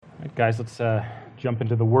All right, guys, let's jump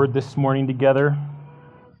into the Word this morning together.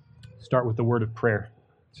 Start with the word of prayer.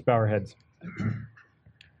 Let's bow our heads.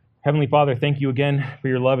 Heavenly Father, thank you again for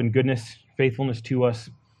your love and goodness, faithfulness to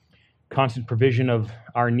us, constant provision of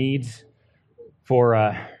our needs,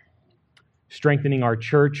 for strengthening our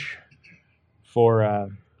church,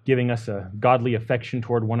 for giving us a godly affection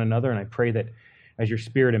toward one another. And I pray that as your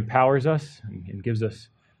Spirit empowers us and gives us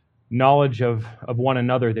knowledge of one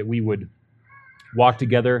another, that we would walk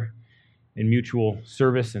together in mutual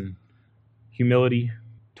service and humility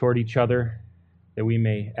toward each other, that we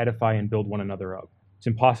may edify and build one another up. It's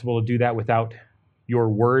impossible to do that without your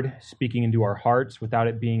word speaking into our hearts, without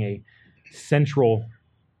it being a central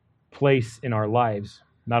place in our lives,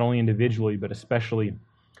 not only individually, but especially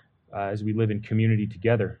as we live in community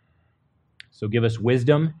together. So give us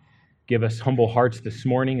wisdom, give us humble hearts this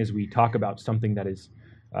morning as we talk about something that is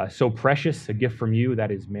so precious, a gift from you,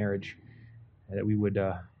 that is marriage, and that we would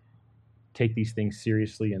take these things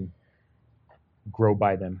seriously and grow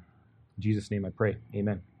by them. In Jesus' name I pray.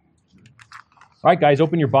 Amen. All right, guys,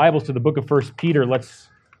 open your Bibles to the book of 1 Peter. Let's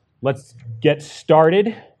get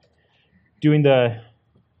started doing the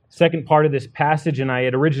second part of this passage, and I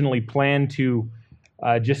had originally planned to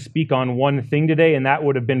just speak on one thing today, and that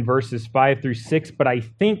would have been verses 5 through 6, but I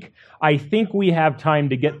think we have time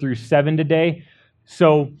to get through 7 today.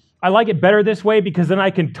 So I like it better this way because then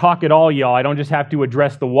I can talk at all, y'all. I don't just have to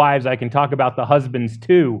address the wives. I can talk about the husbands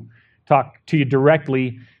too, talk to you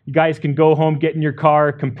directly. You guys can go home, get in your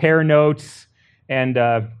car, compare notes, and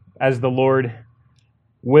as the Lord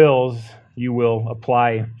wills, you will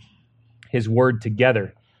apply His word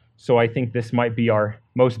together. So I think this might be our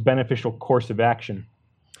most beneficial course of action.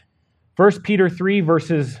 1 Peter 3,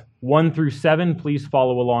 verses 1 through 7, please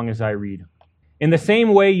follow along as I read. In the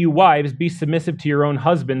same way, you wives, be submissive to your own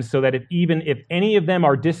husbands, so that even if any of them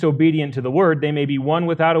are disobedient to the word, they may be won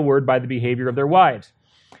without a word by the behavior of their wives,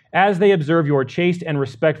 as they observe your chaste and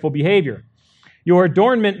respectful behavior. Your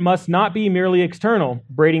adornment must not be merely external,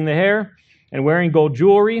 braiding the hair and wearing gold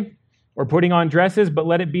jewelry or putting on dresses, but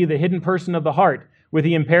let it be the hidden person of the heart, with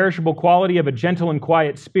the imperishable quality of a gentle and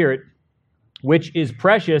quiet spirit, which is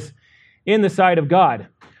precious in the sight of God.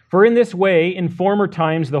 For in this way, in former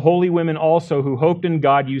times, the holy women also who hoped in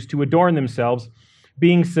God used to adorn themselves,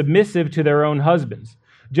 being submissive to their own husbands,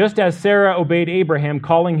 just as Sarah obeyed Abraham,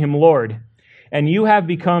 calling him Lord. And you have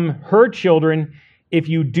become her children if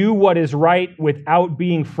you do what is right without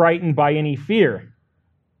being frightened by any fear.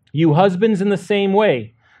 You husbands, in the same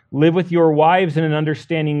way, live with your wives in an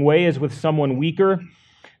understanding way as with someone weaker,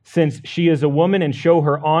 since she is a woman, and show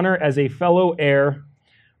her honor as a fellow heir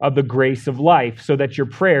of the grace of life, so that your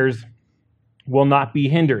prayers will not be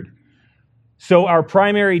hindered. So our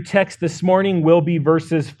primary text this morning will be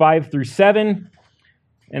verses 5 through 7.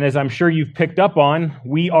 And as I'm sure you've picked up on,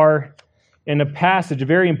 we are in a passage, a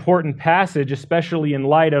very important passage, especially in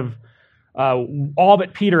light of all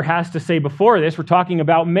that Peter has to say before this. We're talking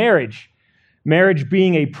about marriage. Marriage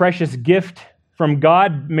being a precious gift from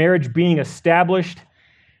God, marriage being established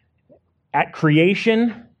at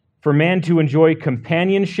creation, for man to enjoy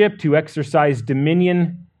companionship, to exercise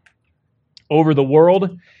dominion over the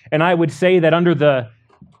world. And I would say that under the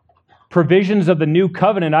provisions of the new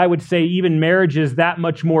covenant, I would say even marriage is that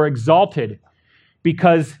much more exalted,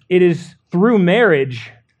 because it is through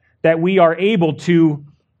marriage that we are able to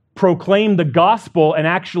proclaim the gospel and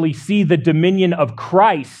actually see the dominion of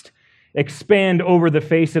Christ expand over the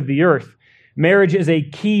face of the earth. Marriage is a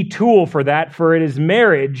key tool for that, for it is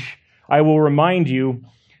marriage, I will remind you,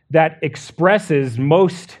 that expresses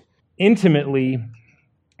most intimately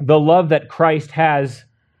the love that Christ has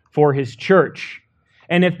for his church.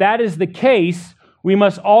 And if that is the case, we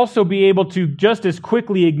must also be able to just as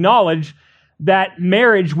quickly acknowledge that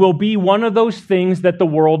marriage will be one of those things that the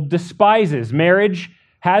world despises. Marriage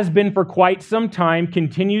has been for quite some time,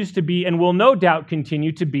 continues to be, and will no doubt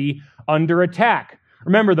continue to be under attack.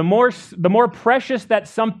 Remember, the more precious that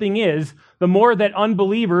something is, the more that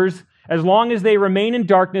unbelievers, as long as they remain in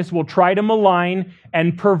darkness, will try to malign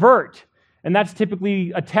and pervert. And that's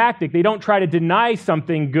typically a tactic. They don't try to deny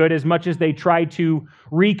something good as much as they try to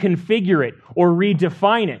reconfigure it or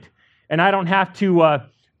redefine it. And I don't have to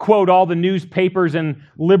quote all the newspapers and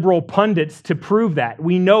liberal pundits to prove that.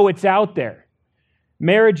 We know it's out there.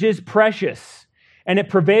 Marriage is precious, and it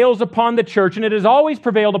prevails upon the church, and it has always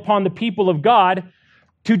prevailed upon the people of God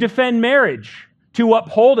to defend marriage, to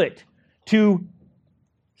uphold it, to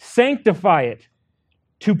sanctify it,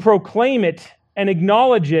 to proclaim it and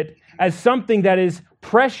acknowledge it as something that is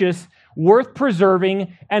precious, worth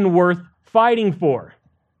preserving, and worth fighting for.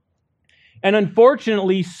 And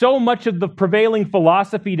unfortunately, so much of the prevailing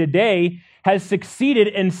philosophy today has succeeded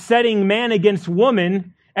in setting man against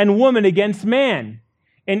woman and woman against man.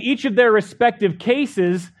 In each of their respective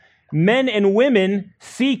cases, men and women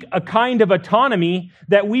seek a kind of autonomy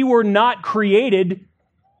that we were not created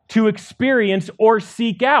to experience or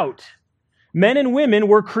seek out. Men and women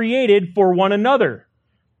were created for one another.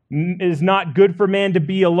 It is not good for man to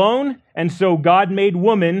be alone, and so God made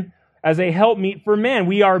woman as a helpmeet for man.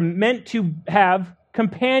 We are meant to have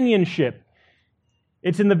companionship.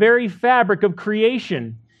 It's in the very fabric of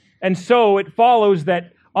creation. And so it follows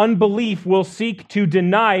that unbelief will seek to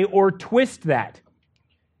deny or twist that.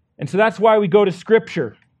 And so that's why we go to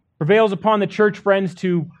Scripture. It prevails upon the church, friends,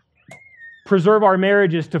 to preserve our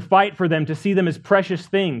marriages, to fight for them, to see them as precious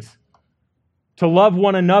things, to love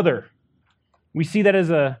one another. We see that as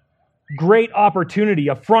a great opportunity,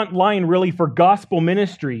 a front line really for gospel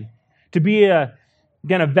ministry, to be a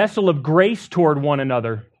vessel of grace toward one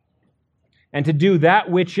another, and to do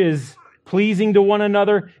that which is pleasing to one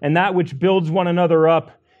another and that which builds one another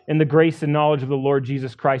up in the grace and knowledge of the Lord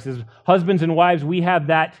Jesus Christ. As husbands and wives, we have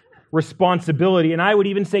that responsibility, and I would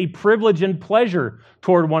even say privilege and pleasure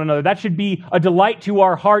toward one another. That should be a delight to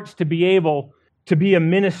our hearts to be able to be a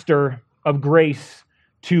minister of grace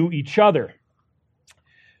to each other.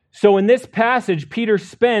 So in this passage, Peter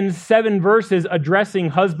spends 7 verses addressing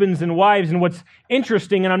husbands and wives, and what's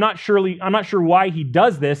interesting, and I'm not sure why he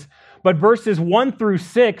does this, but verses 1 through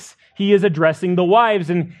 6, he is addressing the wives,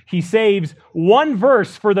 and he saves 1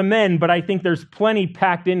 verse for the men, but I think there's plenty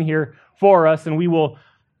packed in here for us, and we will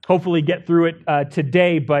hopefully get through it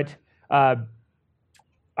today, but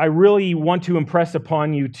I really want to impress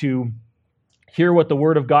upon you to hear what the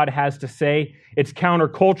Word of God has to say. It's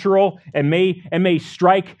countercultural and may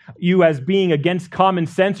strike you as being against common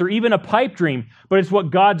sense or even a pipe dream, but it's what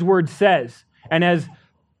God's Word says. And as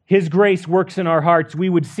His grace works in our hearts, we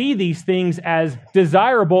would see these things as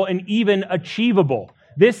desirable and even achievable.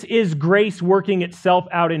 This is grace working itself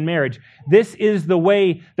out in marriage. This is the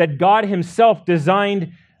way that God Himself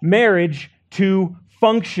designed marriage to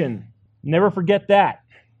function. Never forget that.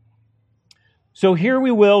 So here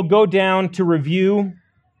we will go down to review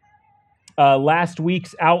last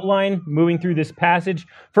week's outline, moving through this passage.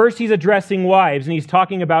 First, he's addressing wives, and he's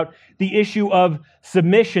talking about the issue of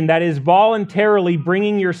submission, that is voluntarily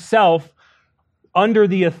bringing yourself under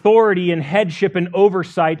the authority and headship and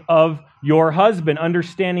oversight of your husband,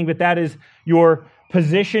 understanding that that is your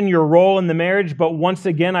position, your role in the marriage. But once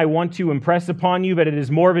again, I want to impress upon you that it is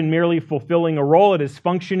more than merely fulfilling a role. It is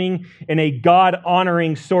functioning in a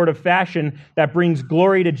God-honoring sort of fashion that brings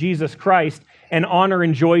glory to Jesus Christ and honor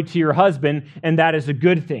and joy to your husband, and that is a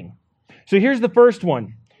good thing. So here's the first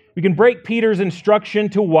one. We can break Peter's instruction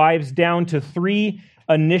to wives down to three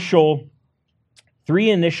initial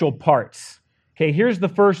parts. Okay, here's the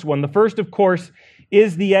first one. The first, of course,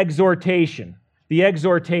 is the exhortation. The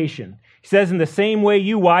exhortation. He says, in the same way,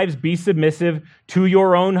 you wives, be submissive to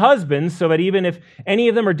your own husbands, so that even if any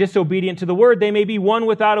of them are disobedient to the word, they may be won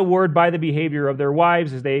without a word by the behavior of their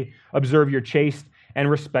wives as they observe your chaste and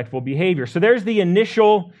respectful behavior. So there's the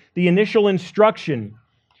initial instruction.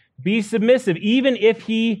 Be submissive, even if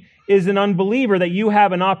he is an unbeliever, that you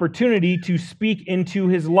have an opportunity to speak into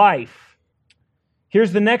his life.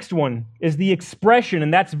 Here's the next one, is the expression,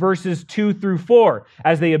 and that's verses 2 through 4.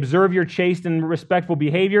 As they observe your chaste and respectful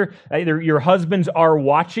behavior, your husbands are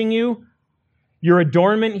watching you. Your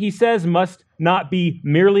adornment, he says, must not be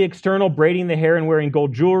merely external, braiding the hair and wearing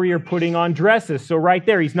gold jewelry or putting on dresses. So right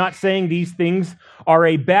there, he's not saying these things are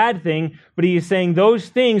a bad thing, but he is saying those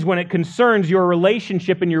things, when it concerns your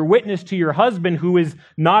relationship and your witness to your husband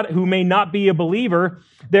who may not be a believer,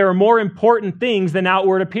 there are more important things than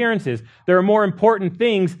outward appearances. There are more important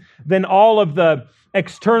things than all of the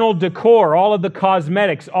external decor, all of the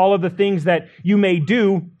cosmetics, all of the things that you may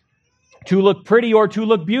do to look pretty or to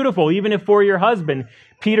look beautiful, even if for your husband.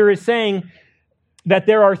 Peter is saying that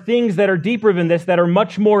there are things that are deeper than this that are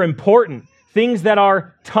much more important, things that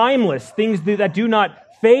are timeless, things that do not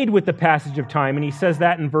fade with the passage of time. And he says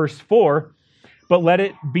that in verse 4, but let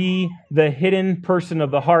it be the hidden person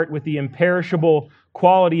of the heart with the imperishable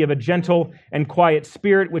quality of a gentle and quiet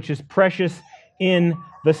spirit, which is precious in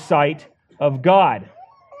the sight of God.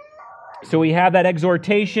 So we have that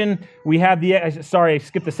exhortation. We have I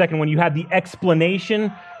skipped the second one. You have the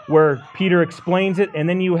explanation where Peter explains it, and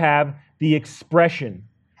then you have the expression,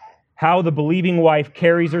 how the believing wife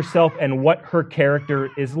carries herself and what her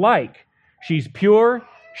character is like. She's pure,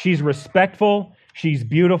 she's respectful, she's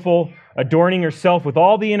beautiful, adorning herself with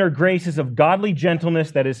all the inner graces of godly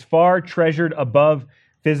gentleness that is far treasured above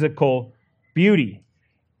physical beauty.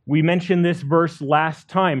 We mentioned this verse last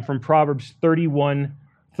time from Proverbs 31,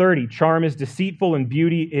 30. Charm is deceitful and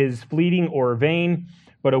beauty is fleeting or vain,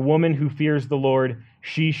 but a woman who fears the Lord,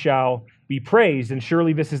 she shall be praised. And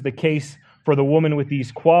surely this is the case for the woman with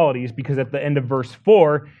these qualities, because at the end of verse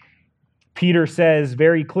 4, Peter says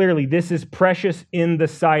very clearly, this is precious in the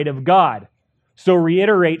sight of God. So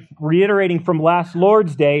reiterating from last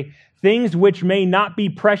Lord's Day, things which may not be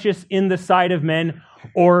precious in the sight of men,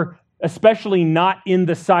 or especially not in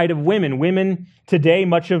the sight of women. Women today,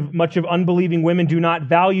 much of unbelieving women do not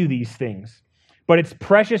value these things. But it's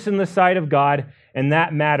precious in the sight of God, and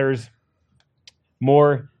that matters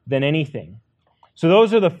more than anything. So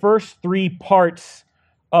those are the first three parts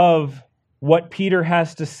of what Peter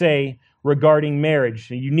has to say regarding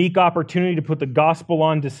marriage. A unique opportunity to put the gospel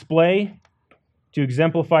on display, to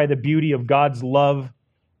exemplify the beauty of God's love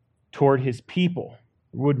toward his people.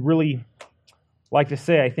 Would really like to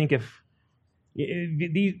say, I think if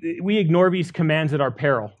we ignore these commands at our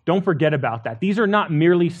peril, don't forget about that. These are not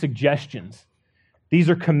merely suggestions. These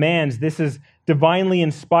are commands. This is divinely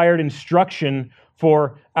inspired instruction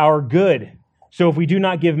for our good. So if we do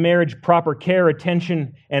not give marriage proper care,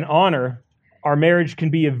 attention, and honor, our marriage can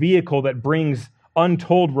be a vehicle that brings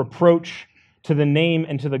untold reproach to the name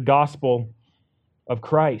and to the gospel of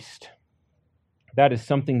Christ. That is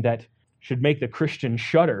something that should make the Christian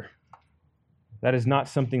shudder. That is not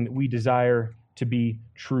something that we desire to be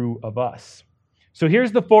true of us. So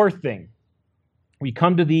here's the fourth thing. We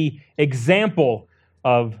come to the example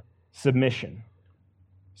of submission.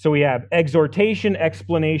 So we have exhortation,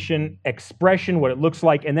 explanation, expression, what it looks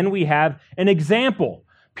like, and then we have an example.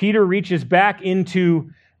 Peter reaches back into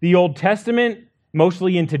the Old Testament,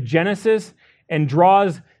 mostly into Genesis, and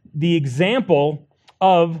draws the example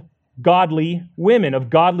of godly women, of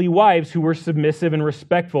godly wives who were submissive and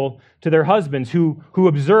respectful to their husbands, who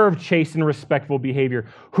observed chaste and respectful behavior,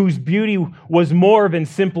 whose beauty was more than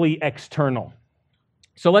simply external.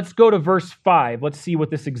 So let's go to verse 5. Let's see what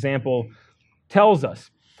this example tells us.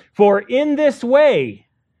 For in this way,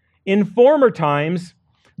 in former times,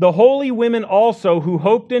 the holy women also who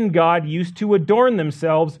hoped in God used to adorn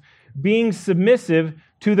themselves, being submissive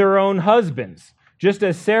to their own husbands. Just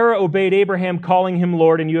as Sarah obeyed Abraham, calling him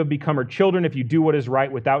Lord, and you have become her children if you do what is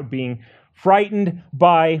right without being frightened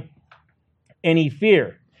by any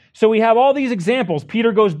fear. So we have all these examples.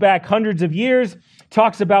 Peter goes back hundreds of years,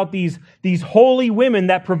 talks about these holy women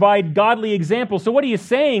that provide godly examples. So what he is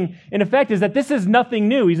saying, in effect, is that this is nothing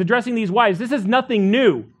new. He's addressing these wives. This is nothing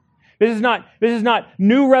new. This is not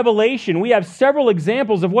new revelation. We have several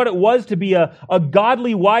examples of what it was to be a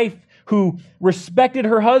godly wife who respected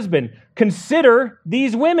her husband. Consider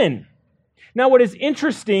these women. Now, what is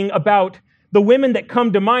interesting about the women that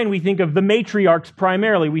come to mind, we think of the matriarchs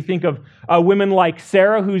primarily. We think of women like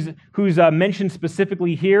Sarah, who's mentioned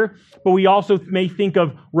specifically here, but we also may think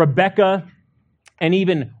of Rebecca and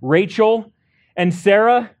even Rachel. And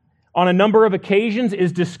Sarah, on a number of occasions,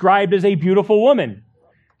 is described as a beautiful woman.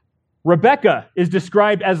 Rebecca is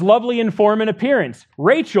described as lovely in form and appearance.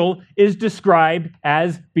 Rachel is described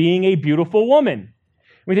as being a beautiful woman.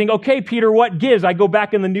 We think, okay, Peter, what gives? I go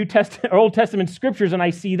back in the New Testament or Old Testament scriptures and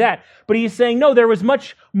I see that. But he's saying, no, there was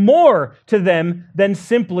much more to them than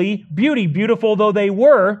simply beauty. Beautiful though they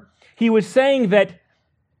were, he was saying that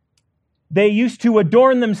they used to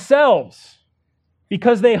adorn themselves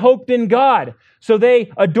because they hoped in God. So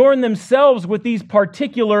they adorn themselves with these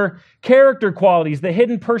particular character qualities, the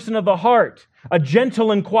hidden person of the heart, a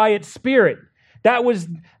gentle and quiet spirit. That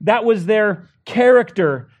was their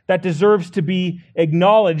character that deserves to be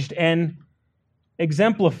acknowledged and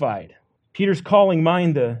exemplified. Peter's calling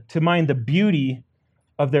to mind the beauty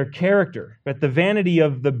of their character, but the vanity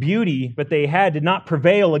of the beauty that they had did not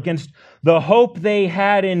prevail against the hope they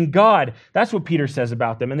had in God. That's what Peter says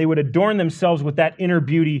about them, and they would adorn themselves with that inner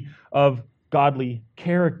beauty of godly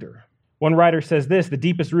character. One writer says this: the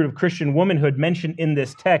deepest root of Christian womanhood mentioned in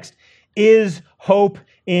this text is hope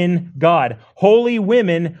in God. Holy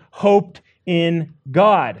women hoped in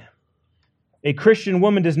God. A Christian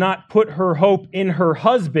woman does not put her hope in her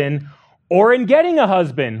husband or in getting a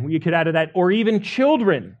husband. You could add to that, or even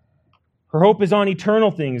children. Her hope is on eternal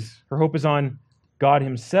things. Her hope is on God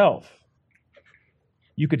himself.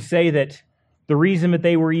 You could say that the reason that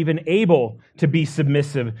they were even able to be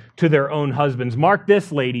submissive to their own husbands. Mark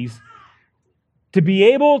this, ladies. To be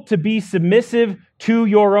able to be submissive to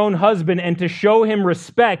your own husband and to show him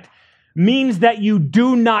respect means that you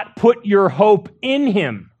do not put your hope in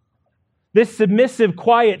him. This submissive,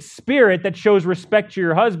 quiet spirit that shows respect to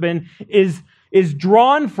your husband is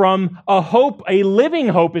drawn from a hope, a living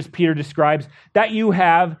hope, as Peter describes, that you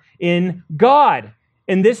have in God.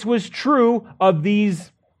 And this was true of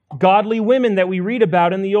these godly women that we read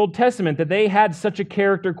about in the Old Testament, that they had such a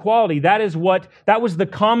character quality. That was the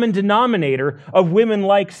common denominator of women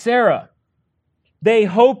like Sarah. They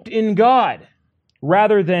hoped in God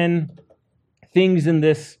rather than things in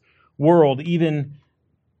this world, even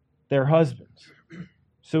their husbands.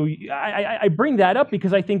 So I bring that up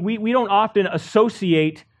because I think we don't often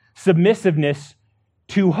associate submissiveness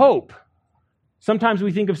to hope. Sometimes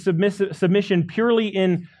we think of submission purely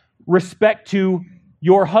in respect to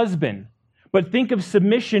your husband, but think of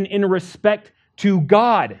submission in respect to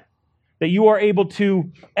God, that you are able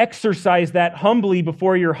to exercise that humbly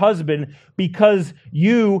before your husband because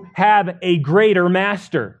you have a greater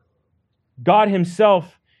master. God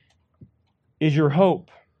himself is your hope.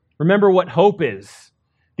 Remember what hope is.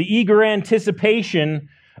 The eager anticipation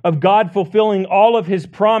of God fulfilling all of his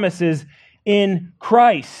promises in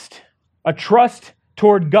Christ. A trust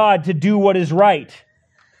toward God to do what is right.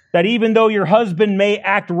 That even though your husband may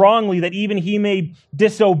act wrongly, that even he may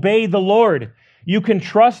disobey the Lord, you can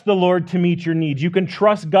trust the Lord to meet your needs. You can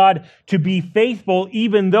trust God to be faithful,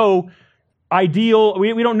 even though we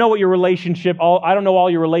don't know what your relationship, I don't know all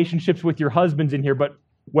your relationships with your husbands in here, but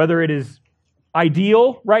whether it is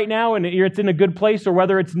ideal right now and it's in a good place or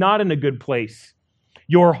whether it's not in a good place,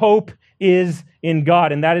 your hope is in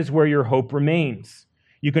God, and that is where your hope remains.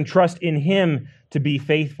 You can trust in him to be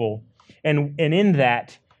faithful, and in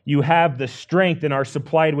that, you have the strength and are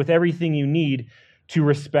supplied with everything you need to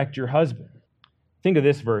respect your husband. Think of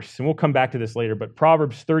this verse, and we'll come back to this later, but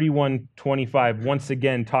Proverbs 31:25, once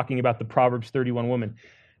again talking about the Proverbs 31 woman,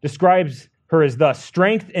 describes her as thus: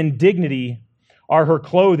 strength and dignity are her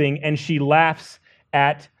clothing, and she laughs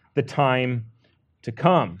at the time to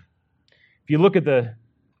come. If you look at the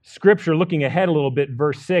scripture, looking ahead a little bit,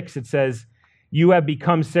 verse 6, it says, you have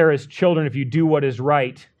become Sarah's children if you do what is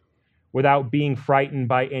right without being frightened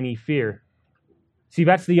by any fear. See,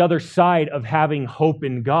 that's the other side of having hope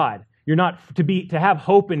in God. You're not to have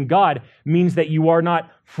hope in God means that you are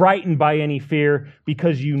not frightened by any fear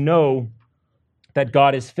because you know that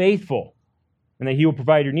God is faithful and that he will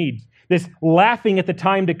provide your needs. This laughing at the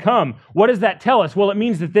time to come, what does that tell us? Well, it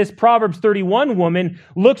means that this Proverbs 31 woman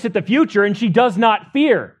looks at the future and she does not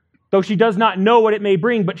fear, though she does not know what it may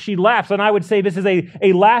bring, but she laughs. And I would say this is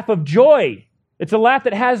a laugh of joy. It's a laugh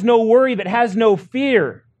that has no worry, that has no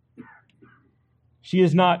fear. She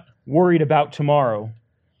is not worried about tomorrow,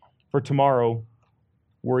 for tomorrow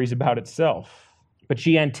worries about itself. But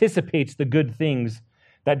she anticipates the good things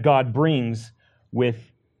that God brings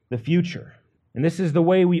with the future. And this is the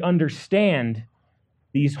way we understand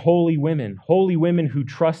these holy women who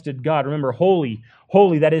trusted God. Remember, holy,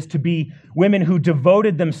 that is to be women who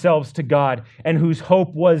devoted themselves to God and whose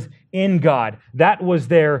hope was in God. That was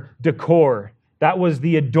their decor. That was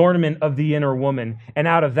the adornment of the inner woman. And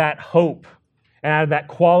out of that hope and out of that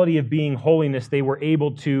quality of being holiness, they were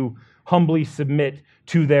able to humbly submit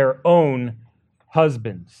to their own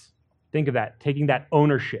husbands. Think of that, taking that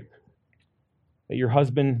ownership. That your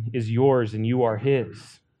husband is yours and you are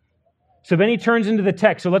his. So then he turns into the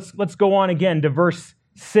text. So let's go on again to verse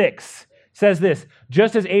 6. It says this: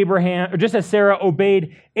 just as Sarah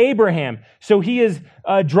obeyed Abraham. So he is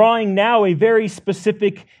drawing now a very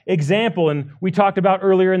specific example. And we talked about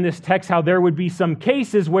earlier in this text how there would be some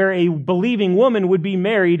cases where a believing woman would be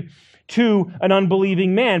married to an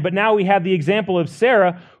unbelieving man. But now we have the example of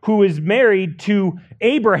Sarah, who is married to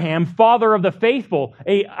Abraham, father of the faithful.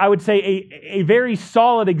 I would say a very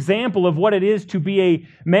solid example of what it is to be a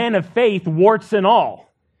man of faith, warts and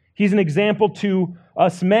all. He's an example to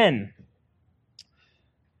us men.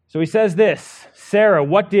 So he says this: Sarah,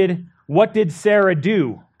 what did Sarah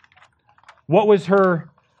do? What was her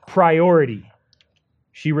priority?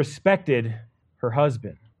 She respected her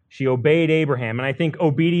husband. She obeyed Abraham. And I think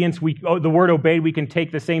obedience, the word obeyed, we can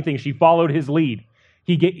take the same thing. She followed his lead.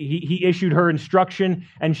 He issued her instruction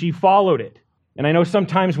and she followed it. And I know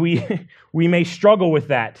sometimes we may struggle with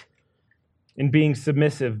that in being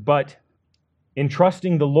submissive, but in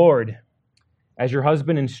trusting the Lord as your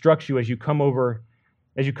husband instructs you, as you come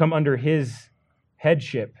under his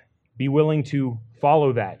headship, be willing to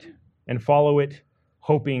follow that and follow it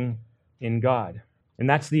hoping in God. And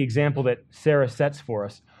that's the example that Sarah sets for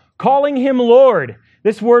us. Calling him Lord.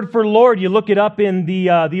 This word for Lord, you look it up in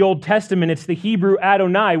the Old Testament. It's the Hebrew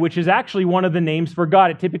Adonai, which is actually one of the names for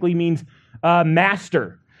God. It typically means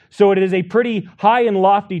master. So it is a pretty high and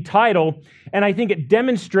lofty title, and I think it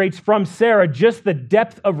demonstrates from Sarah just the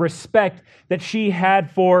depth of respect that she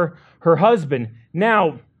had for her husband.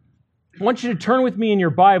 Now, I want you to turn with me in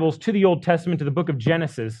your Bibles to the Old Testament, to the book of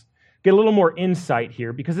Genesis. Get a little more insight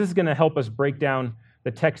here, because this is going to help us break down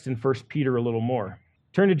the text in 1 Peter a little more.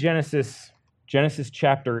 Turn to Genesis Genesis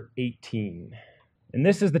chapter 18. And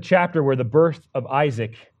this is the chapter where the birth of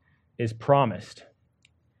Isaac is promised.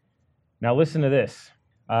 Now listen to this.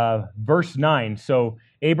 Verse 9. So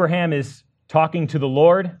Abraham is talking to the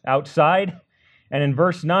Lord outside. And in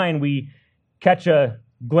verse 9, we catch a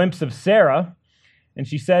glimpse of Sarah. And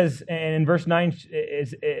she says, and in verse 9,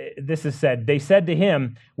 this is said, they said to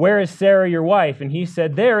him, "Where is Sarah, your wife?" And he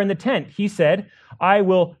said, "There in the tent." He said, "I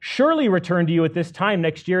will surely return to you at this time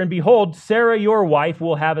next year, and behold, Sarah, your wife,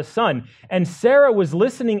 will have a son." And Sarah was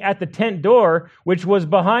listening at the tent door, which was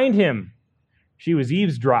behind him. She was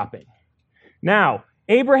eavesdropping. Now,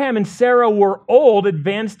 Abraham and Sarah were old,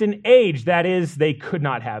 advanced in age. That is, they could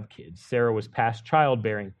not have kids. Sarah was past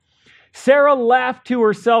childbearing. Sarah laughed to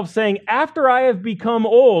herself, saying, "After I have become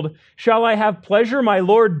old, shall I have pleasure, my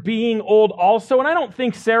Lord being old also?" And I don't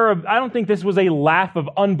think this was a laugh of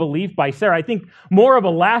unbelief by Sarah. I think more of a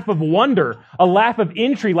laugh of wonder, a laugh of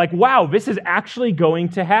intrigue, like, wow, this is actually going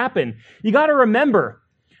to happen. You got to remember,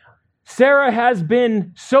 Sarah has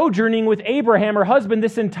been sojourning with Abraham, her husband,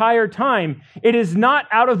 this entire time. It is not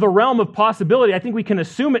out of the realm of possibility, I think we can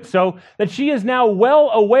assume it so, that she is now well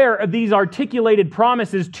aware of these articulated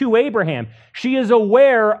promises to Abraham. She is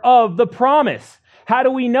aware of the promise. How do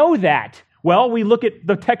we know that? Well, we look at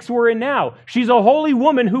the text we're in now. She's a holy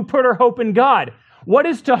woman who put her hope in God. What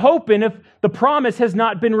is to hope in if the promise has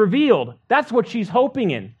not been revealed? That's what she's hoping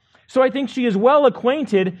in. So I think she is well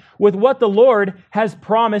acquainted with what the Lord has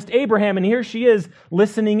promised Abraham. And here she is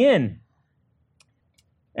listening in.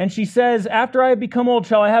 And she says, "After I have become old,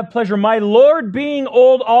 shall I have pleasure, my Lord being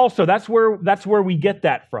old also." That's where we get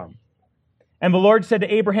that from. And the Lord said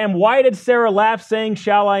to Abraham, "Why did Sarah laugh, saying,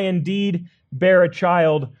 'Shall I indeed bear a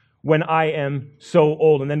child when I am so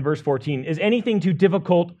old?'" And then verse 14, "Is anything too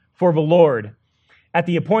difficult for the Lord? At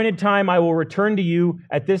the appointed time, I will return to you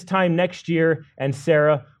at this time next year, and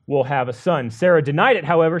Sarah will have a son." Sarah denied it,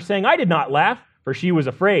 however, saying, "I did not laugh," for she was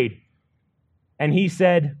afraid. And he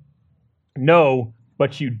said, "No,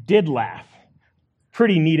 but you did laugh."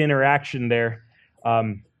 Pretty neat interaction there.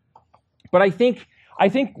 But I think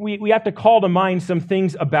we have to call to mind some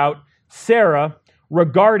things about Sarah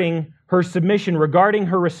regarding her submission, regarding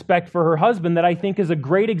her respect for her husband, that I think is a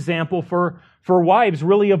great example for wives,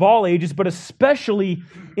 really of all ages, but especially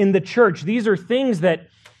in the church. These are things that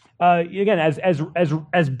again,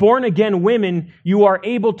 as born-again women, you are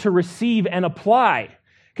able to receive and apply.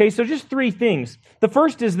 Okay, so just three things. The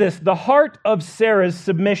first is this, the heart of Sarah's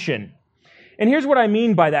submission. And here's what I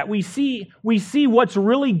mean by that. We see what's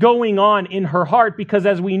really going on in her heart because,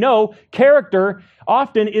 as we know, character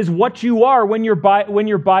often is what you are when you're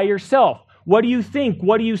by yourself. What do you think?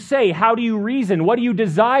 What do you say? How do you reason? What do you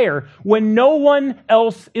desire when no one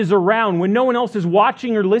else is around, when no one else is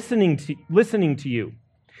watching or listening to you?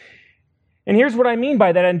 And here's what I mean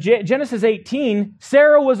by that. In Genesis 18,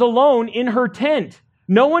 Sarah was alone in her tent.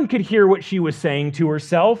 No one could hear what she was saying to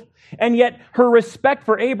herself, and yet her respect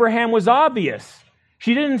for Abraham was obvious.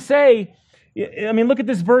 She didn't say, look at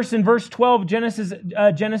this verse in verse 12,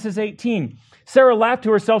 Genesis 18. Sarah laughed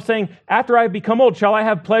to herself, saying, "After I have become old, shall I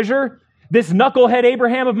have pleasure? This knucklehead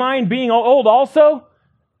Abraham of mine being old also?"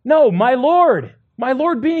 No, my Lord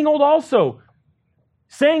being old also.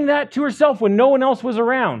 Saying that to herself when no one else was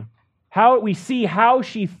around. We see how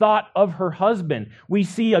she thought of her husband. We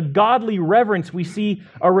see a godly reverence. We see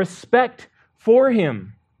a respect for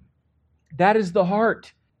him. That is the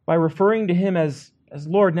heart, by referring to him as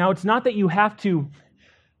Lord. Now, it's not that you have to,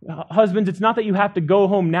 husbands, it's not that you have to go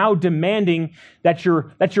home now demanding that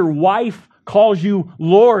your wife calls you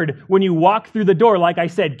Lord when you walk through the door. Like I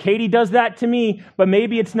said, Katie does that to me, but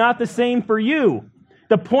maybe it's not the same for you.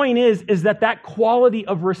 The point is that quality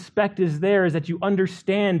of respect is there, is that you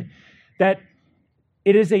understand that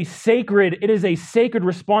it is a sacred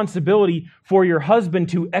responsibility for your husband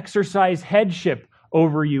to exercise headship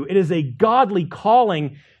over you. It is a godly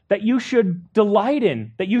calling that you should delight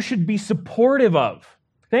in, that you should be supportive of.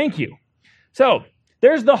 Thank you. So,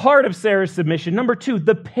 there's the heart of Sarah's submission. Number two,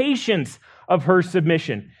 the patience of her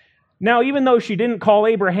submission. Now, even though she didn't call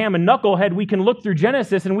Abraham a knucklehead, we can look through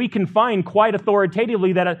Genesis and we can find quite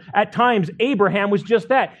authoritatively that at times Abraham was just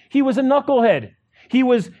that. He was a knucklehead.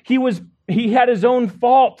 He had his own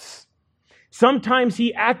faults. Sometimes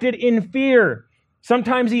he acted in fear.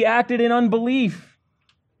 Sometimes he acted in unbelief.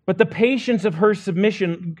 But the patience of her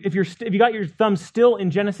submission, if you got your thumb still in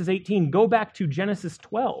Genesis 18, go back to Genesis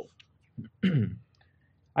 12.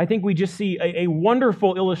 I think we just see a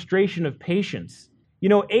wonderful illustration of patience. You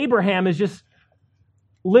know, Abraham is just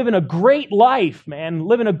living a great life, man,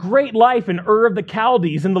 living a great life in Ur of the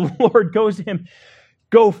Chaldees. And the Lord goes to him,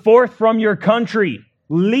 "Go forth from your country,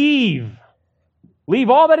 leave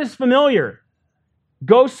all that is familiar,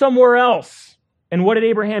 Go somewhere else. And what did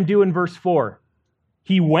Abraham do in verse 4?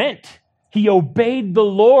 He went. He obeyed the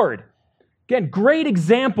Lord. Again, great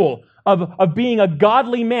example of being a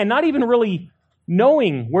godly man, not even really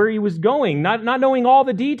knowing where he was going, not knowing all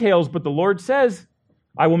the details, but the Lord says,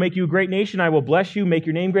 I will make you a great nation, I will bless you, make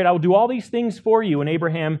your name great, I will do all these things for you. And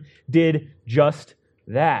Abraham did just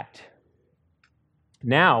that.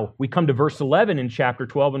 Now, we come to verse 11 in chapter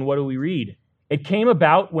 12, and what do we read? It came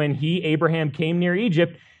about when Abraham, came near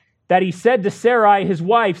Egypt, that he said to Sarai, his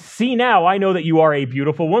wife, see now, I know that you are a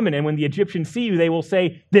beautiful woman, and when the Egyptians see you, they will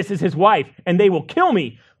say, this is his wife, and they will kill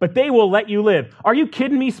me, but they will let you live. Are you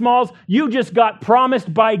kidding me, Smalls? You just got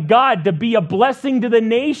promised by God to be a blessing to the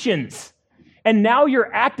nations. And now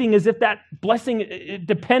you're acting as if that blessing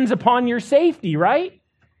depends upon your safety, right?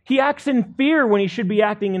 He acts in fear when he should be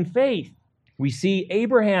acting in faith. We see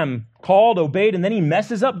Abraham called, obeyed, and then he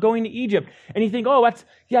messes up going to Egypt. And you think, oh,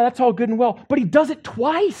 that's all good and well. But he does it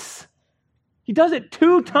twice. He does it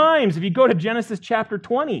 2 times if you go to Genesis chapter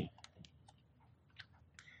 20.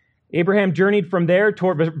 Abraham journeyed from there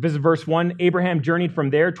toward, verse 1, Abraham journeyed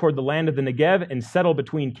from there toward the land of the Negev and settled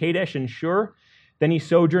between Kadesh and Shur. Then he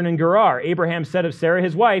sojourned in Gerar. Abraham said of Sarah,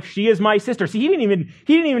 his wife, she is my sister. See, he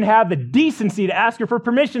didn't even have the decency to ask her for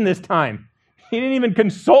permission this time. He didn't even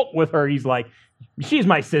consult with her. He's like, she's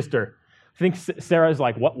my sister. I think Sarah's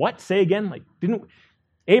like, what? Say again?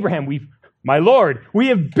 Abraham, my Lord, we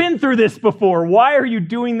have been through this before. Why are you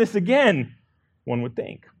doing this again? One would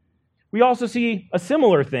think. We also see a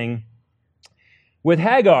similar thing with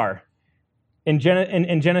Hagar in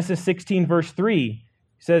Genesis 16, verse 3.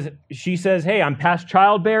 She says, hey, I'm past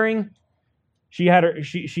childbearing.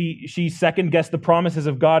 She second-guessed the promises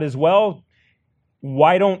of God as well.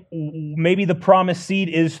 Maybe the promised seed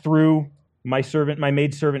is through my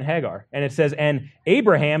maidservant Hagar. And it says, and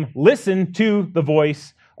Abraham listened to the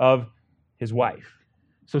voice of his wife.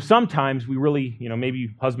 So sometimes we really,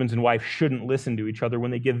 maybe husbands and wives shouldn't listen to each other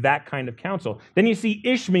when they give that kind of counsel. Then you see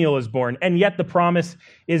Ishmael is born, and yet the promise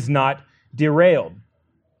is not derailed.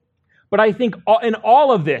 But I think in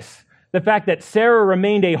all of this, the fact that Sarah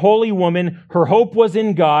remained a holy woman, her hope was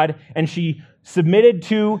in God, and she submitted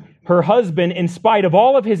to her husband in spite of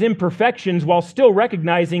all of his imperfections while still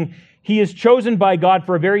recognizing he is chosen by God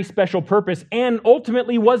for a very special purpose and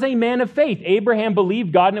ultimately was a man of faith. Abraham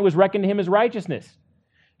believed God and it was reckoned to him as righteousness.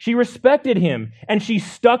 She respected him and she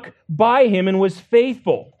stuck by him and was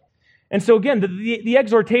faithful. And so again, the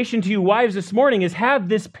exhortation to you wives this morning is have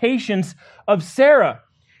this patience of Sarah.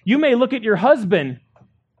 You may look at your husband,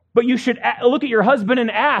 but you should look at your husband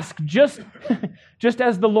and ask, just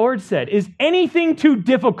as the Lord said, is anything too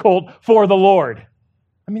difficult for the Lord?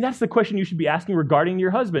 I mean, that's the question you should be asking regarding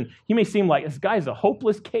your husband. He may seem like, this guy's a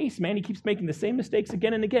hopeless case, man. He keeps making the same mistakes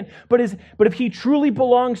again and again. But if he truly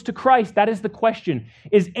belongs to Christ, that is the question.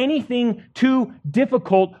 Is anything too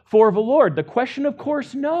difficult for the Lord? The question, of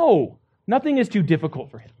course, no. Nothing is too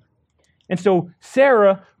difficult for him. And so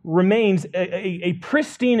Sarah remains a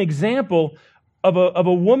pristine example of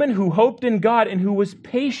a woman who hoped in God and who was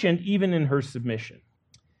patient even in her submission.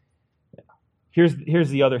 Here's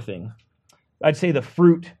the other thing. I'd say the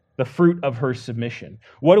fruit of her submission.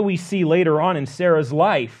 What do we see later on in Sarah's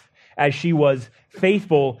life as she was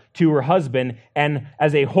faithful to her husband and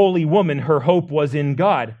as a holy woman, her hope was in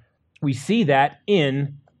God? We see that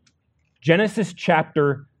in Genesis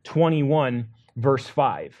chapter 21, verse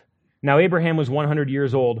 5. Now Abraham was 100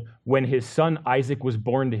 years old when his son Isaac was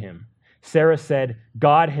born to him. Sarah said,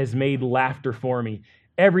 God has made laughter for me.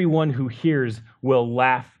 Everyone who hears will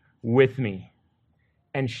laugh with me.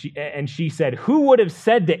 And she said, who would have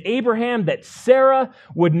said to Abraham that Sarah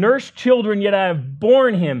would nurse children, yet I have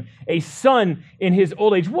borne him a son in his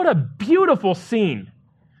old age? What a beautiful scene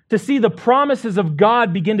to see the promises of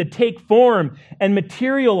God begin to take form and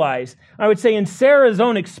materialize. I would say in Sarah's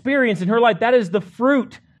own experience in her life, that is the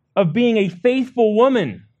fruit of being a faithful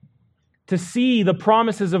woman, to see the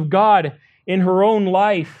promises of God in her own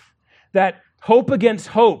life, that hope against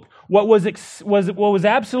hope, what was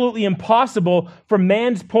absolutely impossible from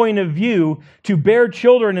man's point of view to bear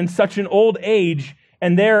children in such an old age,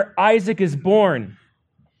 and there Isaac is born.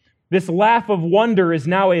 This laugh of wonder is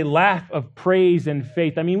now a laugh of praise and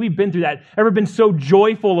faith. I mean, we've been through that. Ever been so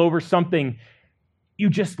joyful over something, you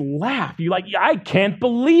just laugh. You're like, I can't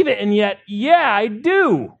believe it, and yet, yeah, I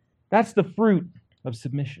do. That's the fruit of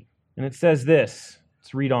submission. And it says this.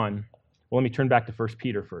 Let's read on. Well, let me turn back to 1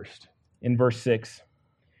 Peter first. In verse 6.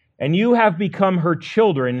 And you have become her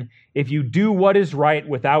children if you do what is right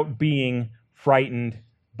without being frightened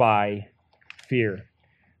by fear.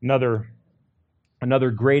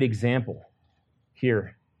 Another great example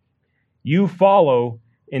here. You follow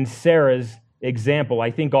in Sarah's example.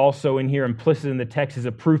 I think also in here, implicit in the text, is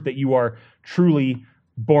a proof that you are truly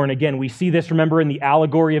born again. We see this, remember, in the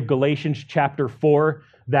allegory of Galatians chapter 4,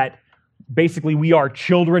 that basically we are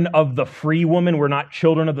children of the free woman. We're not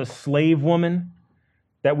children of the slave woman,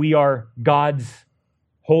 that we are God's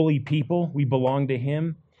holy people. We belong to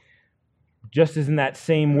Him. Just as in that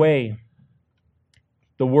same way,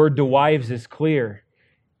 the word to wives is clear.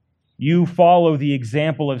 You follow the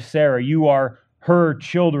example of Sarah. You are her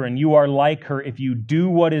children. You are like her if you do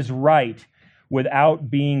what is right without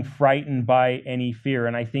being frightened by any fear.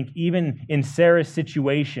 And I think even in Sarah's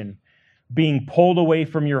situation, being pulled away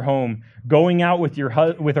from your home, going out with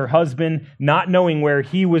her husband, not knowing where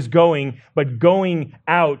he was going, but going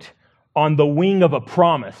out on the wing of a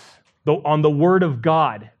promise, on the word of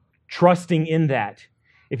God, trusting in that.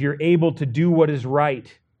 If you're able to do what is right,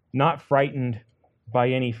 not frightened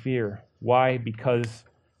by any fear. Why? Because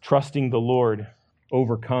trusting the Lord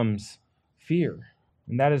overcomes fear.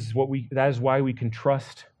 And that is why we can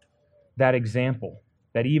trust that example.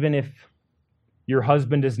 That even if your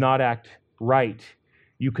husband does not act right,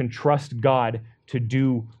 you can trust God to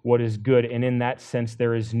do what is good. And in that sense,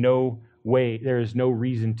 there is no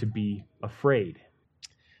reason to be afraid.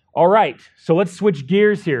 All right, so let's switch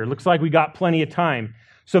gears here. Looks like we got plenty of time.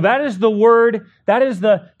 So that is the word, that is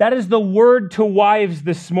the word to wives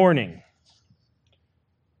this morning.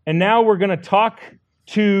 And now we're going to time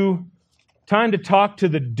to talk to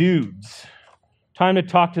the dudes. Time to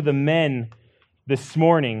talk to the men this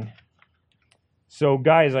morning. So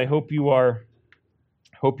guys, I hope you are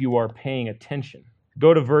paying attention.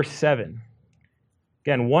 Go to verse 7.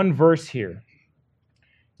 Again, one verse here.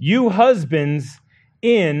 You husbands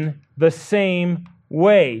in the same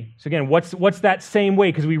way. So again, what's that same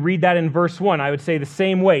way? Because we read that in verse 1. I would say the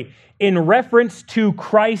same way. In reference to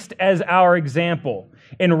Christ as our example.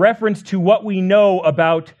 In reference to what we know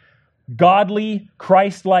about godly,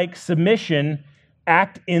 Christ-like submission,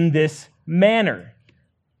 act in this manner.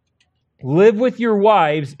 Live with your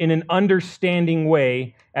wives in an understanding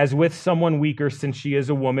way, as with someone weaker, since she is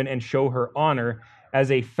a woman, and show her honor as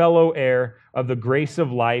a fellow heir of the grace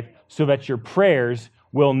of life, so that your prayers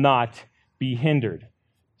will not be hindered.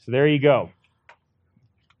 So there you go.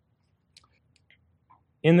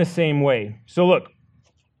 In the same way. So look,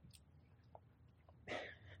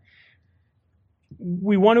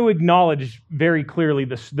 we want to acknowledge very clearly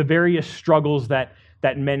the various struggles that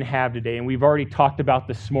men have today. And we've already talked about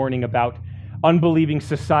this morning about unbelieving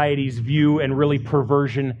society's view and really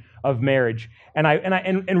perversion of marriage.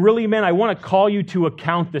 And really, men, I want to call you to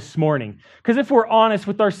account this morning. Because if we're honest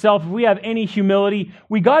with ourselves, if we have any humility,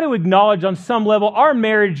 we got to acknowledge on some level our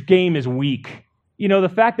marriage game is weak. You know, the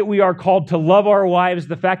fact that we are called to love our wives,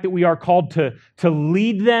 the fact that we are called to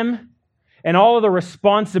lead them, and all of the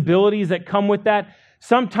responsibilities that come with that,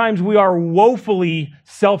 sometimes we are woefully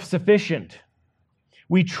self-sufficient.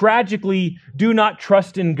 We tragically do not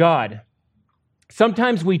trust in God.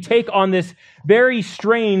 Sometimes we take on this very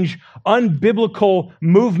strange, unbiblical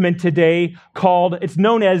movement today it's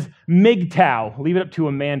known as MGTOW. Leave it up to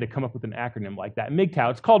a man to come up with an acronym like that.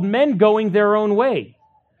 MGTOW. It's called men going their own way.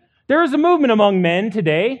 There is a movement among men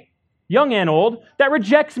today, young and old, that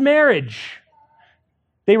rejects marriage.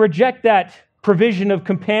 They reject that provision of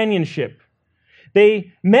companionship.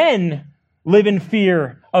 Men live in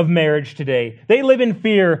fear of marriage today. They live in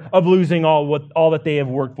fear of losing all that they have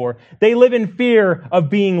worked for. They live in fear of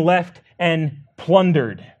being left and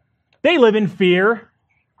plundered. They live in fear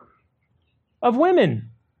of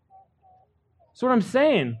women. That's what I'm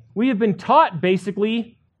saying. We have been taught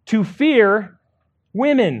basically to fear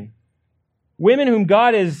women. Women whom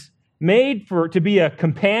God has made to be a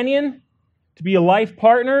companion, to be a life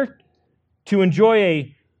partner, to enjoy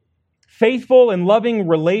a faithful and loving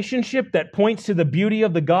relationship that points to the beauty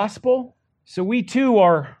of the gospel. So we too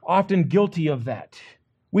are often guilty of that.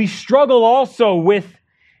 We struggle also with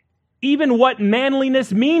even what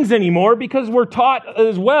manliness means anymore, because we're taught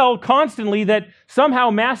as well constantly that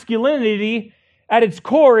somehow masculinity at its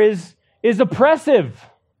core is oppressive.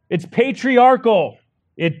 It's patriarchal.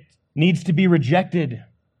 It needs to be rejected.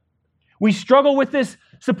 We struggle with this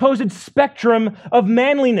supposed spectrum of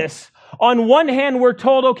manliness. On one hand, we're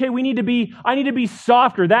told, okay, I need to be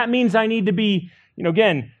softer. That means I need to be,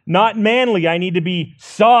 again, not manly. I need to be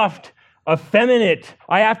soft, effeminate.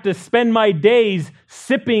 I have to spend my days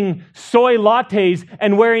sipping soy lattes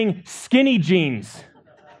and wearing skinny jeans,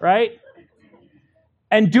 right?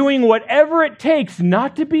 And doing whatever it takes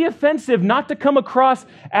not to be offensive, not to come across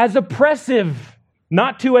as oppressive,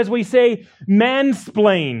 not to, as we say,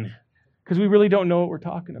 mansplain, because we really don't know what we're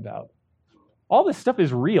talking about. All this stuff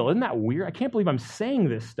is real. Isn't that weird? I can't believe I'm saying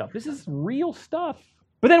this stuff. This is real stuff.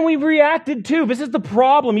 But then we've reacted too. This is the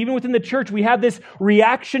problem. Even within the church, we have this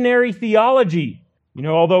reactionary theology.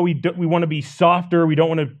 Although we want to be softer, we don't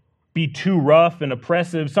want to be too rough and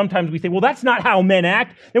oppressive. Sometimes we say, well, that's not how men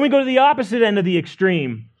act. Then we go to the opposite end of the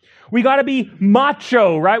extreme. We got to be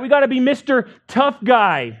macho, right? We got to be Mr. Tough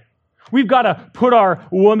Guy. We've got to put our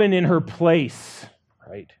woman in her place,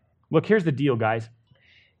 right? Look, here's the deal, guys.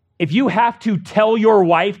 If you have to tell your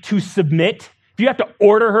wife to submit, if you have to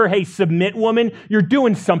order her, hey, submit, woman, you're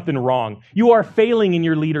doing something wrong. You are failing in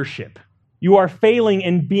your leadership. You are failing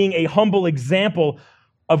in being a humble example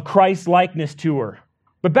of Christ's likeness to her.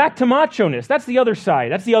 But back to macho-ness. That's the other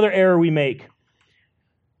side. That's the other error we make.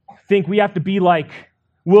 Think we have to be like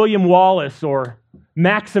William Wallace or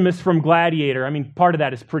Maximus from Gladiator. I mean, part of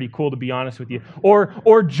that is pretty cool, to be honest with you.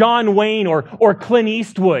 Or John Wayne or Clint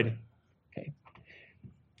Eastwood. Okay.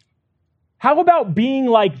 How about being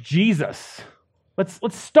like Jesus?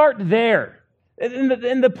 Let's start there.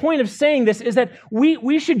 And the point of saying this is that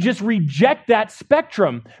we should just reject that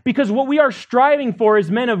spectrum, because what we are striving for as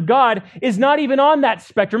men of God is not even on that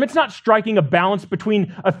spectrum. It's not striking a balance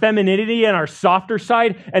between a femininity and our softer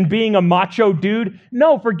side and being a macho dude.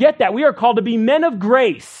 No, forget that. We are called to be men of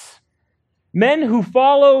grace, men who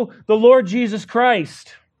follow the Lord Jesus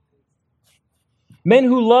Christ, men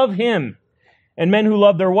who love Him, and men who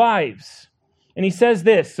love their wives. And he says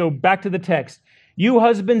this, so back to the text. You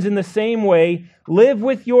husbands, in the same way, live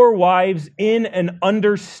with your wives in an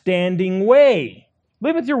understanding way.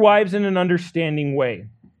 Live with your wives in an understanding way.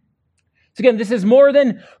 So again, this is more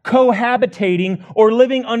than cohabitating or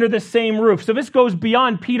living under the same roof. So this goes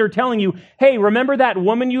beyond Peter telling you, hey, remember that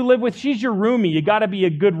woman you live with? She's your roomie. You got to be a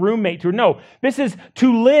good roommate to her. No, this is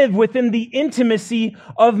to live within the intimacy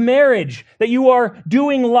of marriage, that you are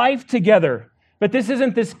doing life together. But this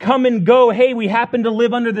isn't this come and go, hey, we happen to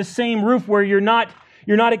live under the same roof, where you're not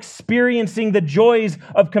experiencing the joys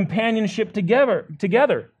of companionship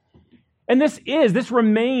together. And this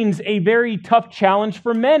remains a very tough challenge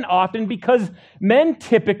for men often, because men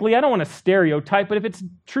typically, I don't want to stereotype, but if it's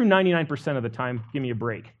true 99% of the time, give me a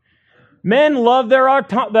break. Men love their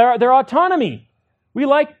autonomy. We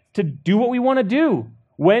like to do what we want to do,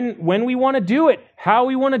 when we want to do it, how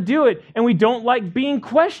we want to do it, and we don't like being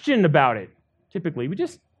questioned about it. Typically, we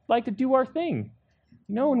just like to do our thing.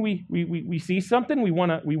 When we see something, we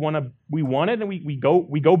want it, and we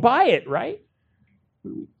go buy it, right?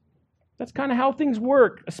 That's kind of how things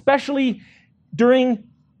work, especially during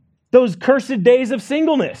those cursed days of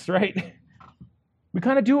singleness, right? We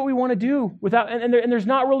kind of do what we want to do without, and there's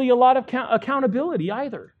not really a lot of accountability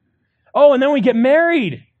either. Oh, and then we get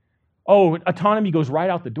married. Oh, autonomy goes right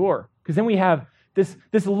out the door, because then we have this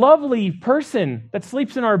lovely person that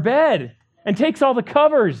sleeps in our bed and takes all the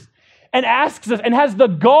covers and asks us, and has the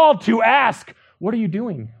gall to ask, what are you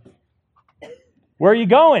doing? Where are you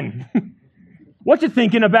going? What you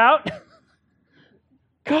thinking about?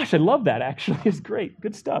 Gosh, I love that, actually. It's great.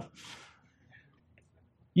 Good stuff.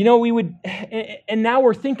 And now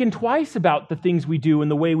we're thinking twice about the things we do and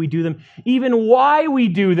the way we do them, even why we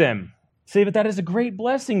do them. Say that is a great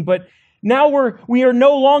blessing, but now we are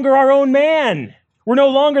no longer our own man. We're no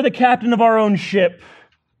longer the captain of our own ship.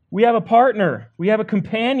 We have a partner. We have a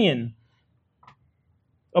companion.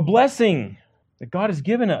 A blessing that God has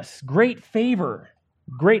given us. Great favor.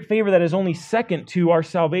 Great favor that is only second to our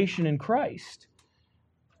salvation in Christ.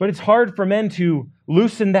 But it's hard for men to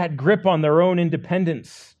loosen that grip on their own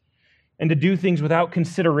independence and to do things without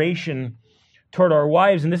consideration toward our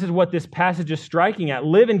wives. And this is what this passage is striking at.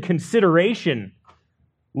 Live in consideration.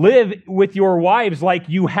 Live with your wives like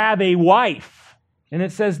you have a wife. And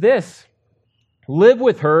it says this. Live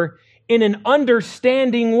with her in an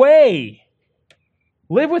understanding way.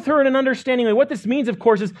 Live with her in an understanding way. What this means, of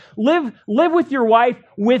course, is live with your wife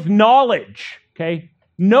with knowledge. Okay?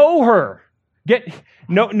 Know her.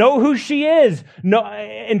 Know who she is.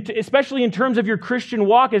 And especially in terms of your Christian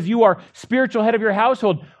walk as you are spiritual head of your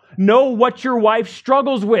household. Know what your wife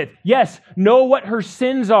struggles with. Yes, know what her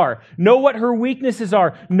sins are. Know what her weaknesses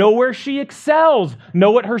are. Know where she excels.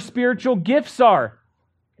 Know what her spiritual gifts are.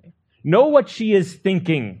 Know what she is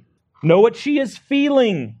thinking. Know what she is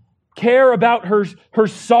feeling. Care about her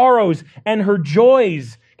sorrows and her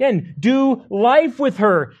joys. Again, do life with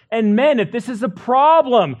her. And men, if this is a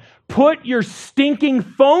problem, put your stinking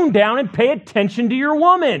phone down and pay attention to your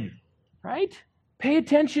woman. Right? Pay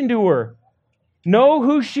attention to her. Know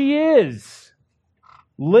who she is.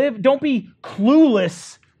 Don't be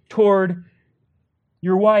clueless toward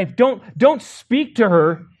your wife. Don't speak to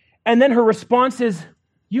her, and then her response is,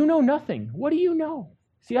 you know nothing. What do you know?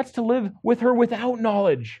 See, that's to live with her without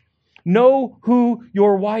knowledge. Know who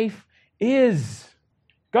your wife is.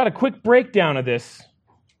 Got a quick breakdown of this.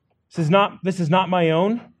 This is not my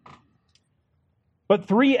own. But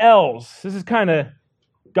 3 L's. This is to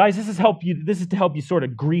help you sort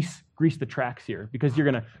of grease the tracks here, because you're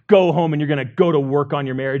going to go home and you're going to go to work on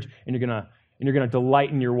your marriage, and you're going to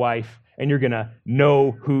delight in your wife, and you're going to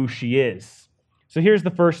know who she is. So here's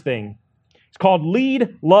the first thing. It's called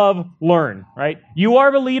lead, love, learn, right? You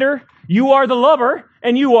are the leader, you are the lover,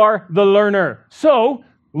 and you are the learner. So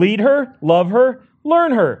lead her, love her,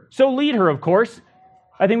 learn her. So lead her, of course.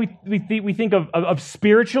 I think we think of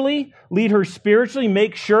spiritually, lead her spiritually,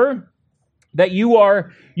 make sure that you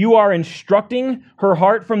are instructing her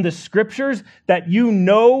heart from the Scriptures, that you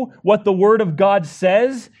know what the Word of God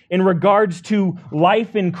says in regards to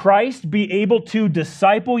life in Christ, be able to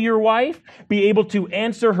disciple your wife, be able to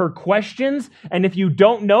answer her questions, and if you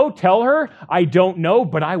don't know, tell her, I don't know,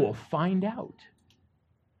 but I will find out.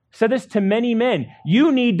 Said this to many men.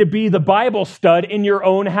 You need to be the Bible stud in your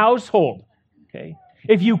own household. Okay?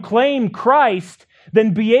 If you claim Christ,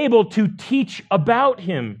 then be able to teach about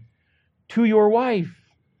Him to your wife.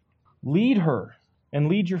 Lead her and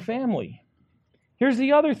lead your family. Here's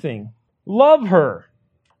the other thing. Love her.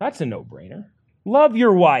 That's a no-brainer. Love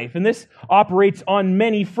your wife, and this operates on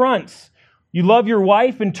many fronts. You love your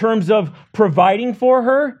wife in terms of providing for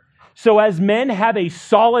her. So as men, have a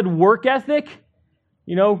solid work ethic.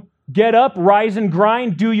 Get up, rise and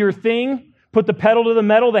grind, do your thing, put the pedal to the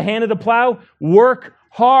metal, the hand to the plow, work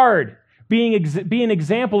hard. Be an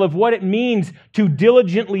example of what it means to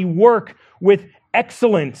diligently work with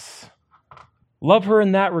excellence. Love her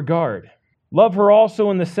in that regard. Love her also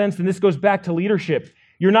in the sense, and this goes back to leadership,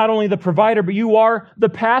 you're not only the provider, but you are the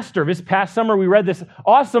pastor. This past summer, we read this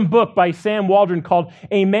awesome book by Sam Waldron called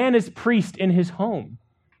A Man is Priest in His Home.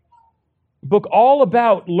 A book all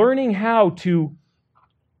about learning how to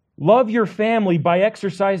love your family by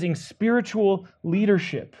exercising spiritual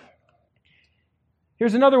leadership.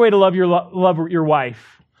 Here's another way to love your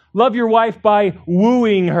wife. Love your wife by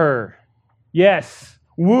wooing her. Yes,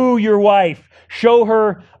 woo your wife. Show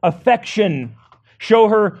her affection. Show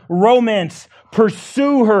her romance.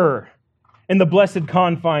 Pursue her in the blessed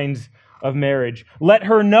confines of marriage. Let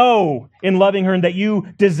her know in loving her that you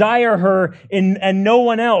desire her and no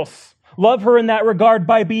one else. Love her in that regard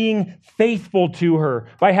by being faithful to her,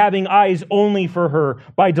 by having eyes only for her,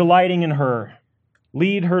 by delighting in her.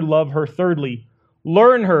 Lead her, love her. Thirdly,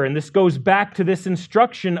 learn her. And this goes back to this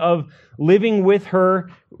instruction of living with her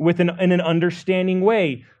in an understanding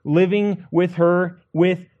way, living with her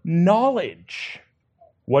with knowledge.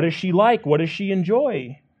 What is she like? What does she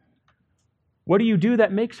enjoy? What do you do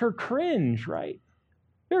that makes her cringe, right?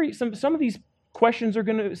 Some of these questions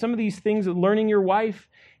some of these things, learning your wife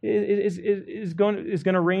is going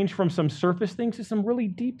to range from some surface things to some really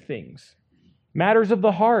deep things. Matters of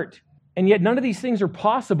the heart. And yet none of these things are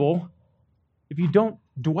possible if you don't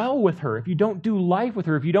dwell with her, if you don't do life with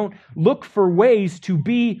her, if you don't look for ways to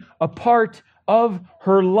be a part of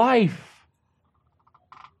her life.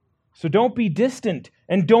 So don't be distant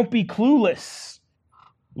and don't be clueless.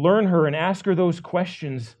 Learn her and ask her those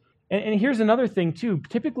questions. And here's another thing too.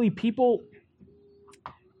 Typically people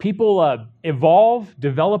evolve,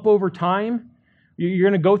 develop over time. You're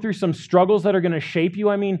going to go through some struggles that are going to shape you.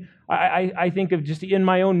 I mean, I think of just in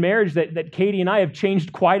my own marriage that Katie and I have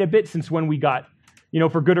changed quite a bit since when we got,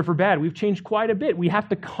 for good or for bad. We've changed quite a bit. We have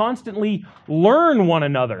to constantly learn one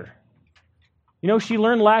another. She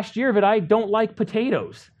learned last year that I don't like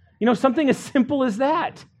potatoes. Something as simple as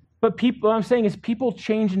that. But what I'm saying is people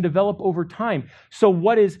change and develop over time. So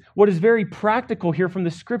what is very practical here from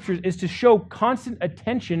the Scriptures is to show constant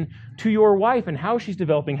attention to your wife and how she's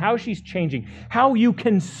developing, how she's changing, how you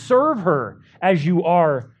can serve her as you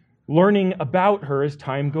are learning about her as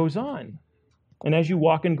time goes on and as you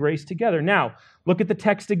walk in grace together. Now, look at the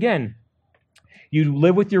text again. You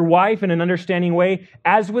live with your wife in an understanding way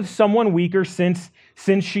as with someone weaker since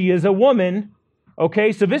she is a woman.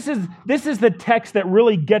 Okay, so this is the text that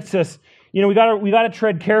really gets us. We got to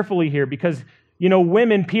tread carefully here because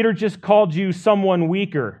women, Peter just called you someone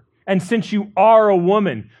weaker, and since you are a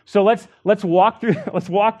woman, so let's walk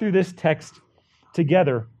through this text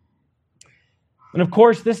together. And of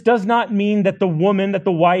course, this does not mean that the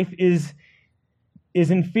wife is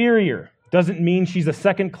inferior. Doesn't mean she's a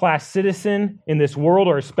second-class citizen in this world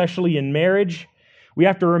or especially in marriage. We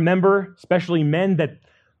have to remember, especially men, that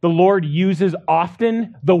the Lord uses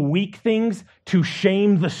often the weak things to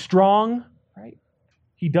shame the strong, right?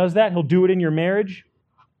 He does that. He'll do it in your marriage.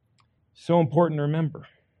 So important to remember.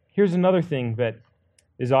 Here's another thing that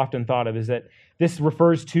is often thought of, is that this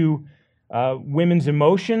refers to women's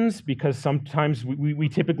emotions, because sometimes we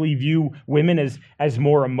typically view women as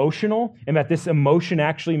more emotional, and that this emotion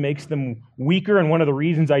actually makes them weaker. And one of the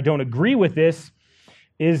reasons I don't agree with this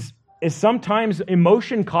is sometimes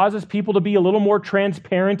emotion causes people to be a little more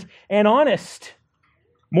transparent and honest,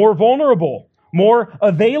 more vulnerable, more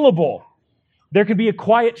available. There can be a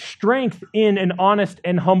quiet strength in an honest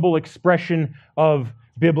and humble expression of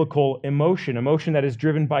biblical emotion that is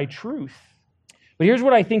driven by truth. But here's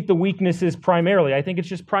what I think the weakness is primarily. I think it's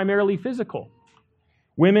just primarily physical.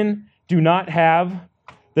 Women do not have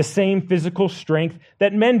the same physical strength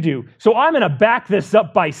that men do. So I'm going to back this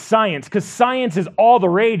up by science, because science is all the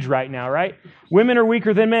rage right now, right? Women are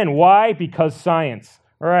weaker than men. Why? Because science.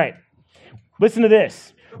 All right. Listen to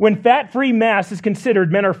this. When fat-free mass is considered,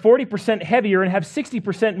 men are 40% heavier and have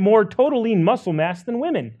 60% more total lean muscle mass than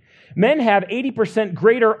women. Men have 80%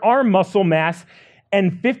 greater arm muscle mass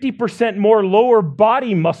and 50% more lower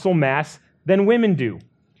body muscle mass than women do.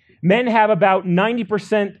 Men have about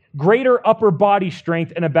 90% greater upper body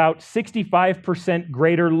strength and about 65%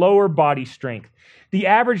 greater lower body strength. The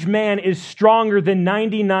average man is stronger than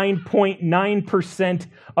 99.9%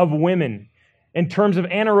 of women. In terms of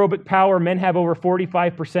anaerobic power, men have over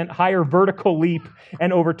 45% higher vertical leap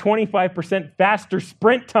and over 25% faster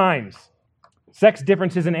sprint times. Sex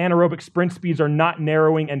differences in anaerobic sprint speeds are not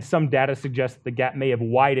narrowing, and some data suggests the gap may have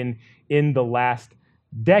widened in the last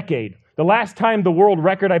decade. The last time the world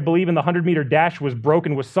record, I believe, in the 100-meter dash was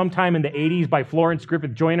broken was sometime in the 80s by Florence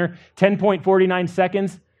Griffith Joyner, 10.49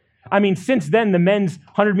 seconds. I mean, since then, the men's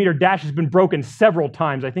 100-meter dash has been broken several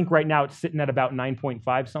times. I think right now it's sitting at about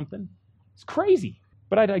 9.5 something. It's crazy,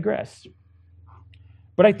 but I digress.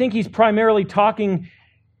 But I think he's primarily talking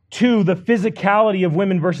to the physicality of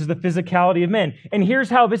women versus the physicality of men. And here's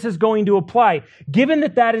how this is going to apply. Given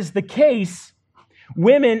that that is the case,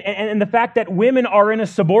 women, and the fact that women are in a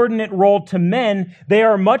subordinate role to men, they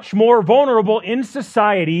are much more vulnerable in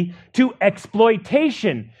society to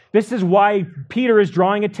exploitation. This is why Peter is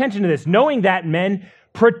drawing attention to this, knowing that men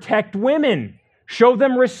protect women. Show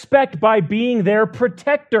them respect by being their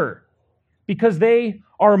protector, because they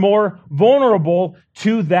are more vulnerable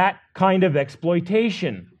to that kind of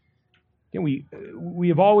exploitation. We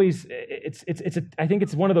have always, I think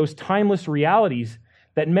it's one of those timeless realities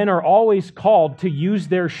that men are always called to use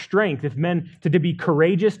their strength, if men to be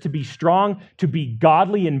courageous, to be strong, to be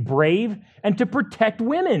godly and brave, and to protect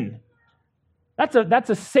women. That's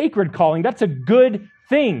a sacred calling. That's a good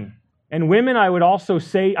thing. And women, I would also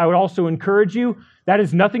encourage you, that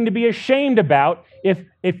is nothing to be ashamed about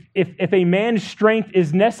if a man's strength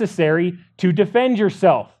is necessary to defend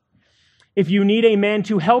yourself. If you need a man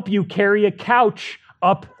to help you carry a couch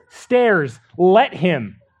upstairs, let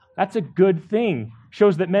him. That's a good thing.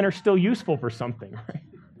 Shows that men are still useful for something,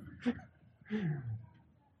 right?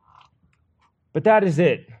 But that is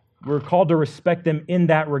it. We're called to respect them in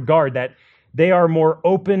that regard, that they are more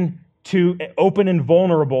open and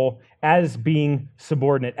vulnerable as being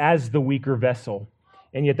subordinate, as the weaker vessel.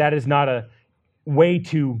 And yet that is not a way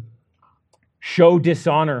to show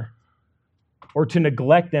dishonor or to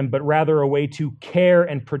neglect them, but rather a way to care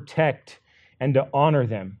and protect and to honor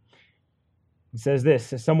them. It says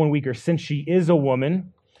this, as someone weaker, since she is a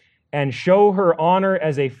woman, and show her honor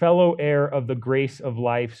as a fellow heir of the grace of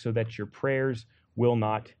life, so that your prayers will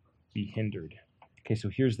not be hindered. Okay, so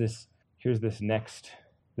here's this next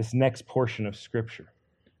portion of Scripture.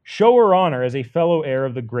 Show her honor as a fellow heir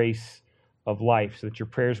of the grace of life, so that your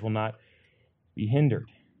prayers will not be hindered.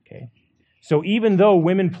 Okay. So even though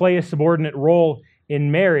women play a subordinate role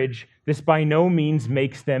in marriage, this by no means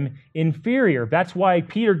makes them inferior. That's why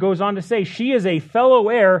Peter goes on to say, she is a fellow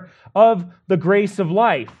heir of the grace of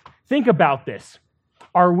life. Think about this.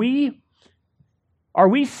 Are we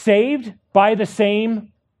saved by the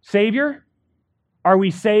same Savior? Are we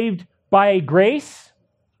saved by grace?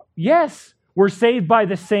 Yes. We're saved by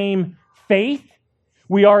the same faith.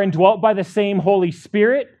 We are indwelt by the same Holy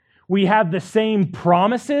Spirit. We have the same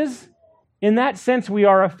promises. In that sense, we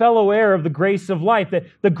are a fellow heir of the grace of life.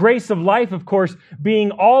 The grace of life, of course, being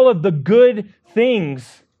all of the good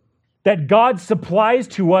things that God supplies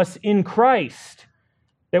to us in Christ,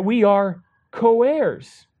 that we are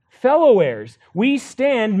co-heirs, fellow heirs. We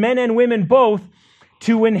stand, men and women both,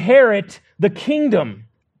 to inherit the kingdom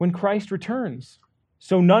when Christ returns.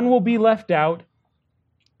 So none will be left out.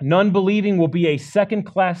 None believing will be a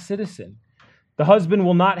second-class citizen. The husband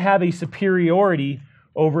will not have a superiority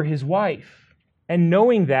over his wife. And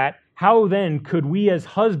knowing that, how then could we as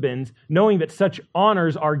husbands, knowing that such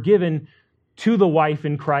honors are given to the wife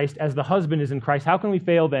in Christ as the husband is in Christ, how can we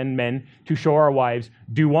fail then, men, to show our wives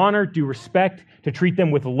due honor, due respect, to treat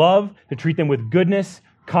them with love, to treat them with goodness,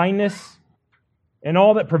 kindness, and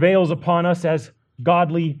all that prevails upon us as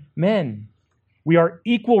godly men. We are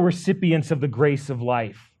equal recipients of the grace of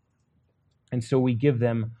life, and so we give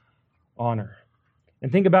them honor.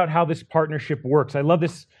 And think about how this partnership works. I love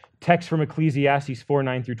this text from Ecclesiastes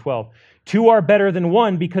 4:9-12. Two are better than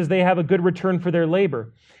one because they have a good return for their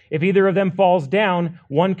labor. If either of them falls down,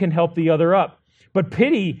 one can help the other up. But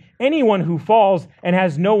pity anyone who falls and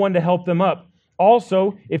has no one to help them up.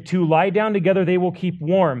 Also, if two lie down together, they will keep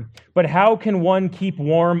warm. But how can one keep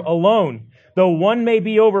warm alone? Though one may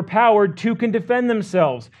be overpowered, two can defend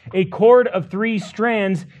themselves. A cord of 3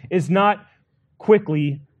 strands is not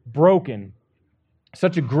quickly broken.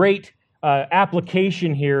 Such a great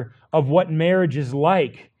application here of what marriage is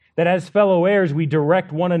like, that as fellow heirs, we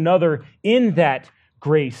direct one another in that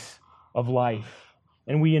grace of life,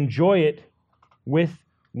 and we enjoy it with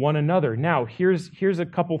one another. Now, here's a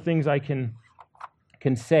couple things I can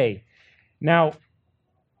say. Now,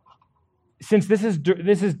 since this is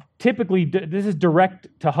direct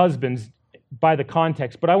to husbands by the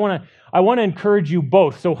context, but I want to encourage you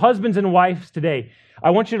both. So, husbands and wives today, I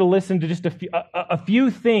want you to listen to just a few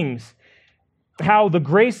things, how the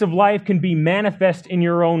grace of life can be manifest in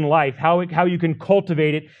your own life, how you can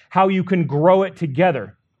cultivate it, how you can grow it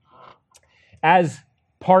together as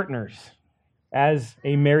partners, as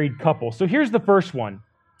a married couple. So here's the first one.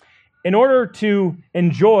 In order to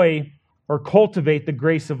enjoy or cultivate the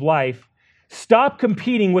grace of life, stop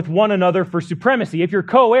competing with one another for supremacy. If you're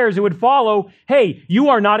co-heirs, it would follow, hey, you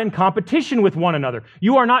are not in competition with one another.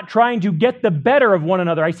 You are not trying to get the better of one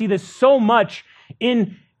another. I see this so much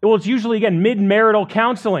it's usually, again, mid-marital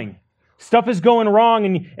counseling. Stuff is going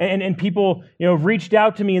wrong, and people, have reached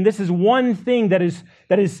out to me, and this is one thing that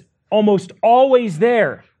is almost always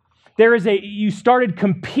there. You started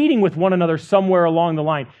competing with one another somewhere along the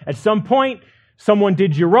line. At some point, someone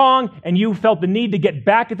did you wrong, and you felt the need to get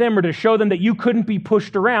back at them or to show them that you couldn't be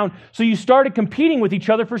pushed around. So you started competing with each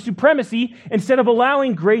other for supremacy instead of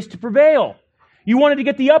allowing grace to prevail. You wanted to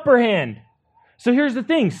get the upper hand. So here's the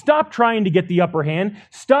thing. Stop trying to get the upper hand.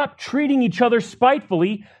 Stop treating each other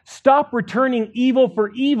spitefully. Stop returning evil for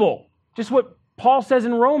evil. Just what Paul says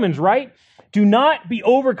in Romans, right? Do not be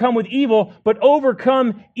overcome with evil, but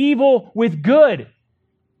overcome evil with good.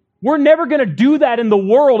 We're never going to do that in the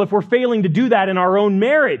world if we're failing to do that in our own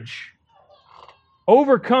marriage.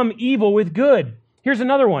 Overcome evil with good. Here's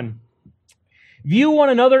another one. View one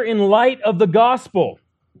another in light of the gospel.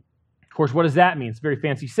 Of course, what does that mean? It's a very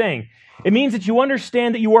fancy saying. It means that you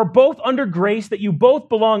understand that you are both under grace, that you both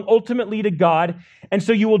belong ultimately to God, and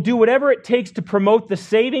so you will do whatever it takes to promote the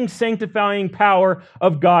saving, sanctifying power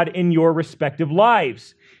of God in your respective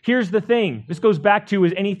lives. Here's the thing. This goes back to,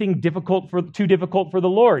 is anything too difficult for the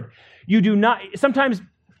Lord? You do not, sometimes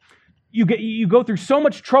you go through so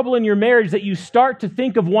much trouble in your marriage that you start to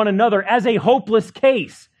think of one another as a hopeless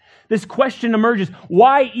case. This question emerges,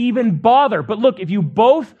 why even bother? But look, if you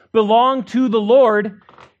both belong to the Lord,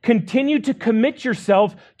 continue to commit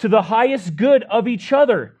yourself to the highest good of each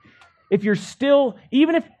other. If you're still,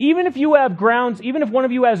 even if you have grounds, even if one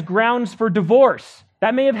of you has grounds for divorce,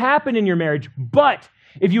 that may have happened in your marriage, but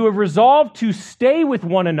if you have resolved to stay with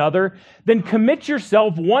one another, then commit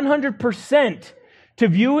yourself 100% to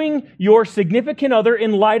viewing your significant other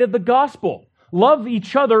in light of the gospel. Love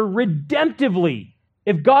each other redemptively.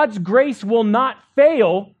 If God's grace will not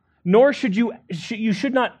fail, nor should you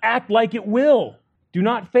should not act like it will. Do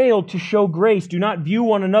not fail to show grace. Do not view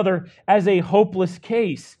one another as a hopeless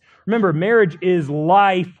case. Remember, marriage is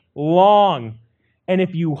lifelong. And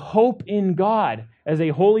if you hope in God as a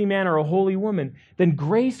holy man or a holy woman, then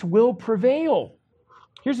grace will prevail.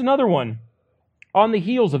 Here's another one on the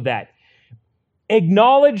heels of that.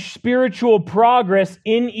 Acknowledge spiritual progress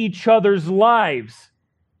in each other's lives.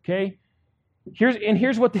 Okay?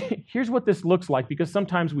 Here's what this looks like, because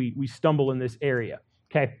sometimes we stumble in this area.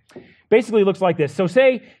 Okay, basically it looks like this. So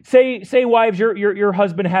say wives, your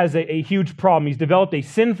husband has a huge problem. He's developed a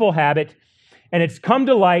sinful habit, and it's come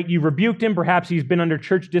to light. You've rebuked him. Perhaps he's been under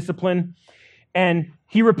church discipline, and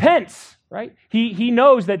he repents. Right? He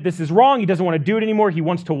knows that this is wrong. He doesn't want to do it anymore. He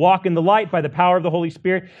wants to walk in the light by the power of the Holy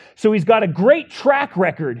Spirit. So he's got a great track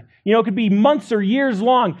record. It could be months or years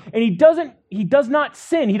long, and he does not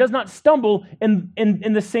sin. He does not stumble in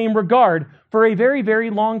the same regard for a very, very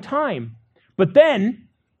long time. But then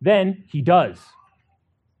he does.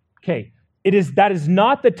 Okay, that is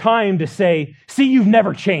not the time to say, see, you've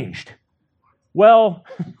never changed. Well,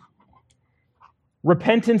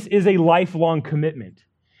 repentance is a lifelong commitment.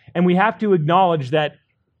 And we have to acknowledge that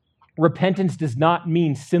repentance does not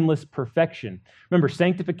mean sinless perfection. Remember,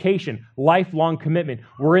 sanctification, lifelong commitment.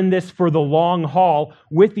 We're in this for the long haul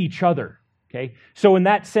with each other. Okay, so in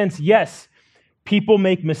that sense, yes, People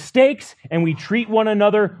make mistakes, and we treat one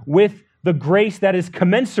another with the grace that is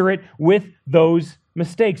commensurate with those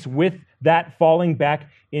mistakes, with that falling back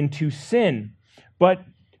into sin. But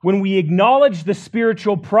when we acknowledge the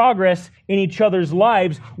spiritual progress in each other's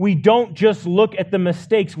lives, we don't just look at the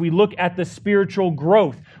mistakes. We look at the spiritual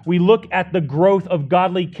growth. We look at the growth of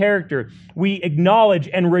godly character. We acknowledge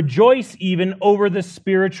and rejoice even over the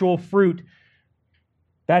spiritual fruit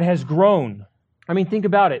that has grown. I mean, think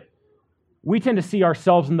about it. We tend to see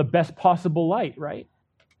ourselves in the best possible light, right?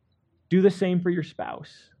 Do the same for your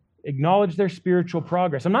spouse. Acknowledge their spiritual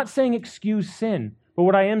progress. I'm not saying excuse sin, but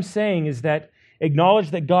what I am saying is that acknowledge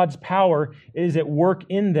that God's power is at work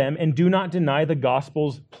in them and do not deny the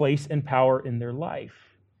gospel's place and power in their life.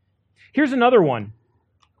 Here's another one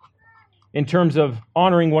in terms of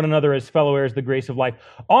honoring one another as fellow heirs of the grace of life.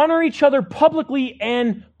 Honor each other publicly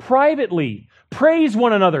and privately. Praise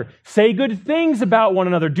one another. Say good things about one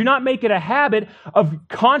another. Do not make it a habit of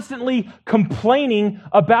constantly complaining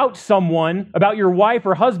about someone, about your wife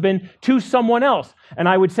or husband, to someone else. And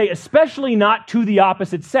I would say especially not to the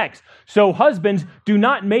opposite sex. So husbands, do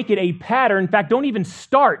not make it a pattern. In fact, don't even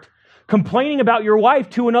start complaining about your wife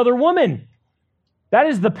to another woman. That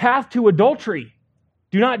is the path to adultery.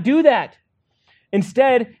 Do not do that.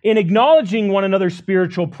 Instead, in acknowledging one another's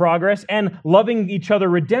spiritual progress and loving each other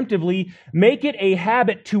redemptively, make it a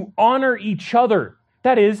habit to honor each other.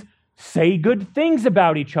 That is, say good things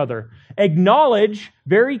about each other. Acknowledge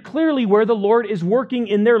very clearly where the Lord is working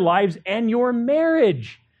in their lives and your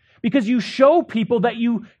marriage. Because you show people that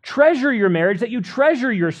you treasure your marriage, that you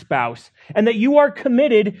treasure your spouse, and that you are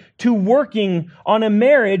committed to working on a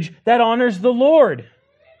marriage that honors the Lord.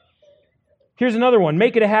 Here's another one.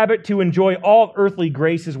 Make it a habit to enjoy all earthly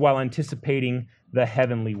graces while anticipating the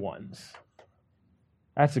heavenly ones.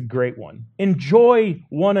 That's a great one. Enjoy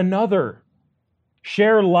one another.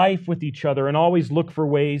 Share life with each other and always look for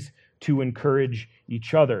ways to encourage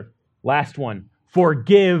each other. Last one.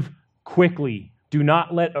 Forgive quickly. Do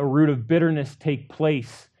not let a root of bitterness take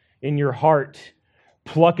place in your heart.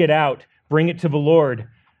 Pluck it out. Bring it to the Lord.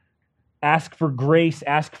 Ask for grace.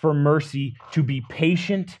 Ask for mercy to be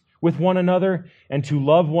patient with one another and to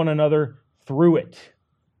love one another through it.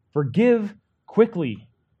 Forgive quickly.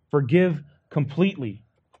 Forgive completely.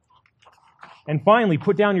 And finally,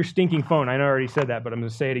 put down your stinking phone. I know I already said that, but I'm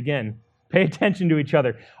going to say it again. Pay attention to each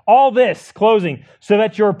other. All this, closing, so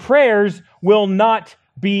that your prayers will not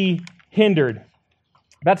be hindered.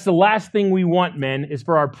 That's the last thing we want, men, is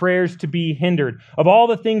for our prayers to be hindered. Of all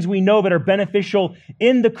the things we know that are beneficial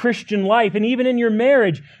in the Christian life and even in your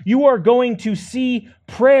marriage, you are going to see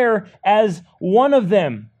prayer as one of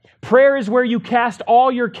them. Prayer is where you cast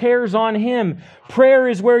all your cares on Him. Prayer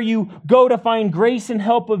is where you go to find grace and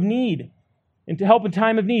help of need, and to help in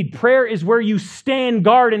time of need. Prayer is where you stand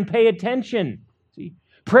guard and pay attention. See?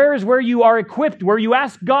 Prayer is where you are equipped, where you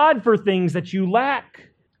ask God for things that you lack. It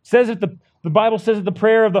says that the Bible says that the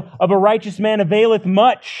prayer of a righteous man availeth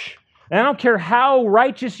much. And I don't care how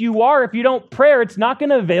righteous you are, if you don't pray, it's not going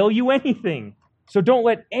to avail you anything. So don't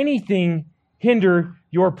let anything hinder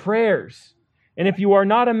your prayers. And if you are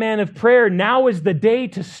not a man of prayer, now is the day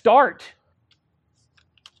to start.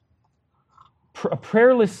 A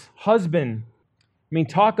prayerless husband. I mean,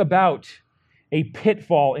 talk about a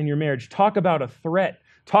pitfall in your marriage. Talk about a threat.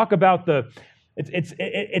 Talk about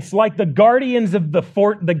It's like the guardians of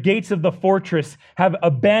the gates of the fortress have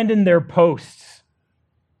abandoned their posts.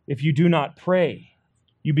 If you do not pray,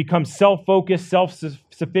 you become self-focused,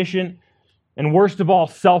 self-sufficient, and worst of all,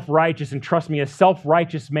 self-righteous. And trust me, a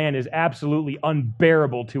self-righteous man is absolutely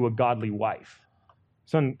unbearable to a godly wife.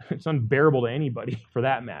 It's unbearable to anybody, for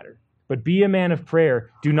that matter. But be a man of prayer.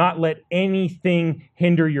 Do not let anything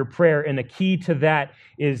hinder your prayer. And the key to that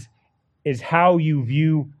is how you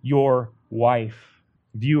view your wife.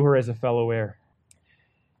 View her as a fellow heir.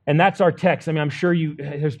 And that's our text. I mean, I'm sure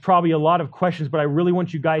there's probably a lot of questions, but I really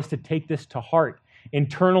want you guys to take this to heart.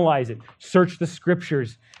 Internalize it. Search the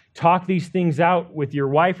scriptures. Talk these things out with your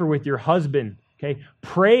wife or with your husband. Okay?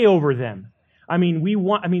 Pray over them. I mean,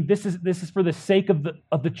 this is for the sake of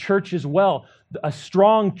the church as well. A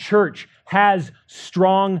strong church has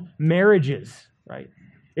strong marriages, right?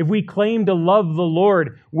 If we claim to love the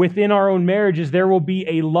Lord within our own marriages, there will be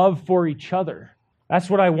a love for each other. That's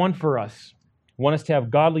what I want for us. I want us to have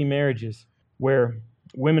godly marriages where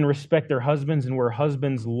women respect their husbands and where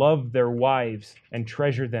husbands love their wives and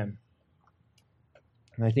treasure them.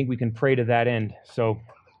 And I think we can pray to that end. So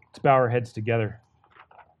let's bow our heads together.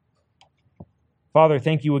 Father,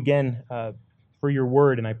 thank you again for your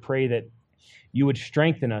word, and I pray that you would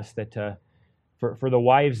strengthen us, that for the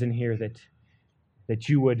wives in here, that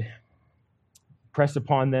you would press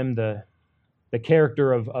upon them the the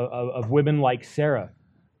character of women like Sarah,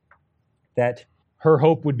 that her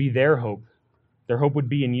hope would be their hope. Their hope would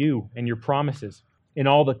be in you and your promises, in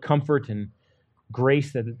all the comfort and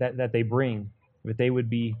grace that they bring, that they would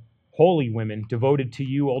be holy women, devoted to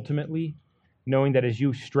you ultimately, knowing that as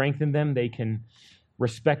you strengthen them, they can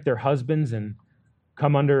respect their husbands and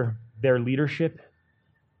come under their leadership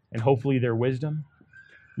and hopefully their wisdom.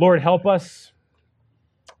 Lord, help us,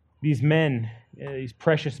 these men, these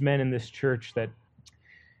precious men in this church, that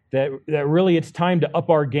really it's time to up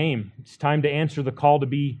our game. It's time to answer the call to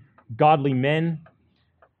be godly men,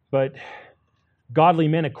 but godly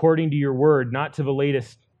men according to your word, not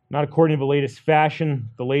according to the latest fashion,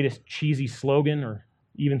 the latest cheesy slogan, or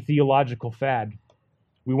even theological fad.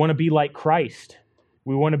 We want to be like Christ.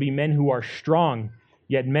 We want to be men who are strong,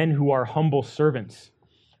 yet men who are humble servants,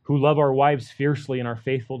 who love our wives fiercely and are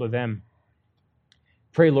faithful to them.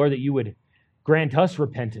 Pray, Lord, that you would grant us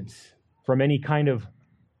repentance from any kind of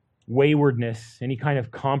waywardness, any kind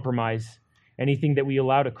of compromise, anything that we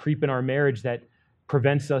allow to creep in our marriage that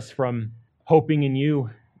prevents us from hoping in you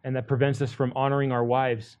and that prevents us from honoring our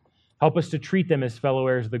wives. Help us to treat them as fellow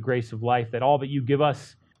heirs of the grace of life, that all that you give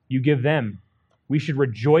us, you give them. We should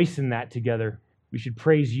rejoice in that together. We should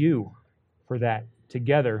praise you for that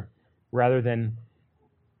together rather than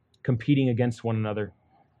competing against one another.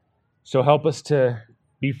 So help us to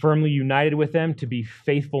be firmly united with them, to be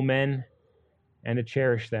faithful men, and to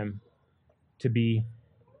cherish them, to be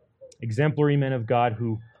exemplary men of God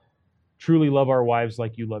who truly love our wives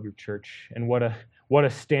like you love your church. And what a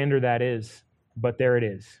standard that is, but there it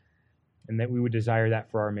is. And that we would desire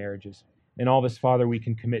that for our marriages. In all this, Father, we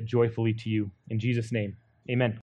can commit joyfully to you. In Jesus' name, amen.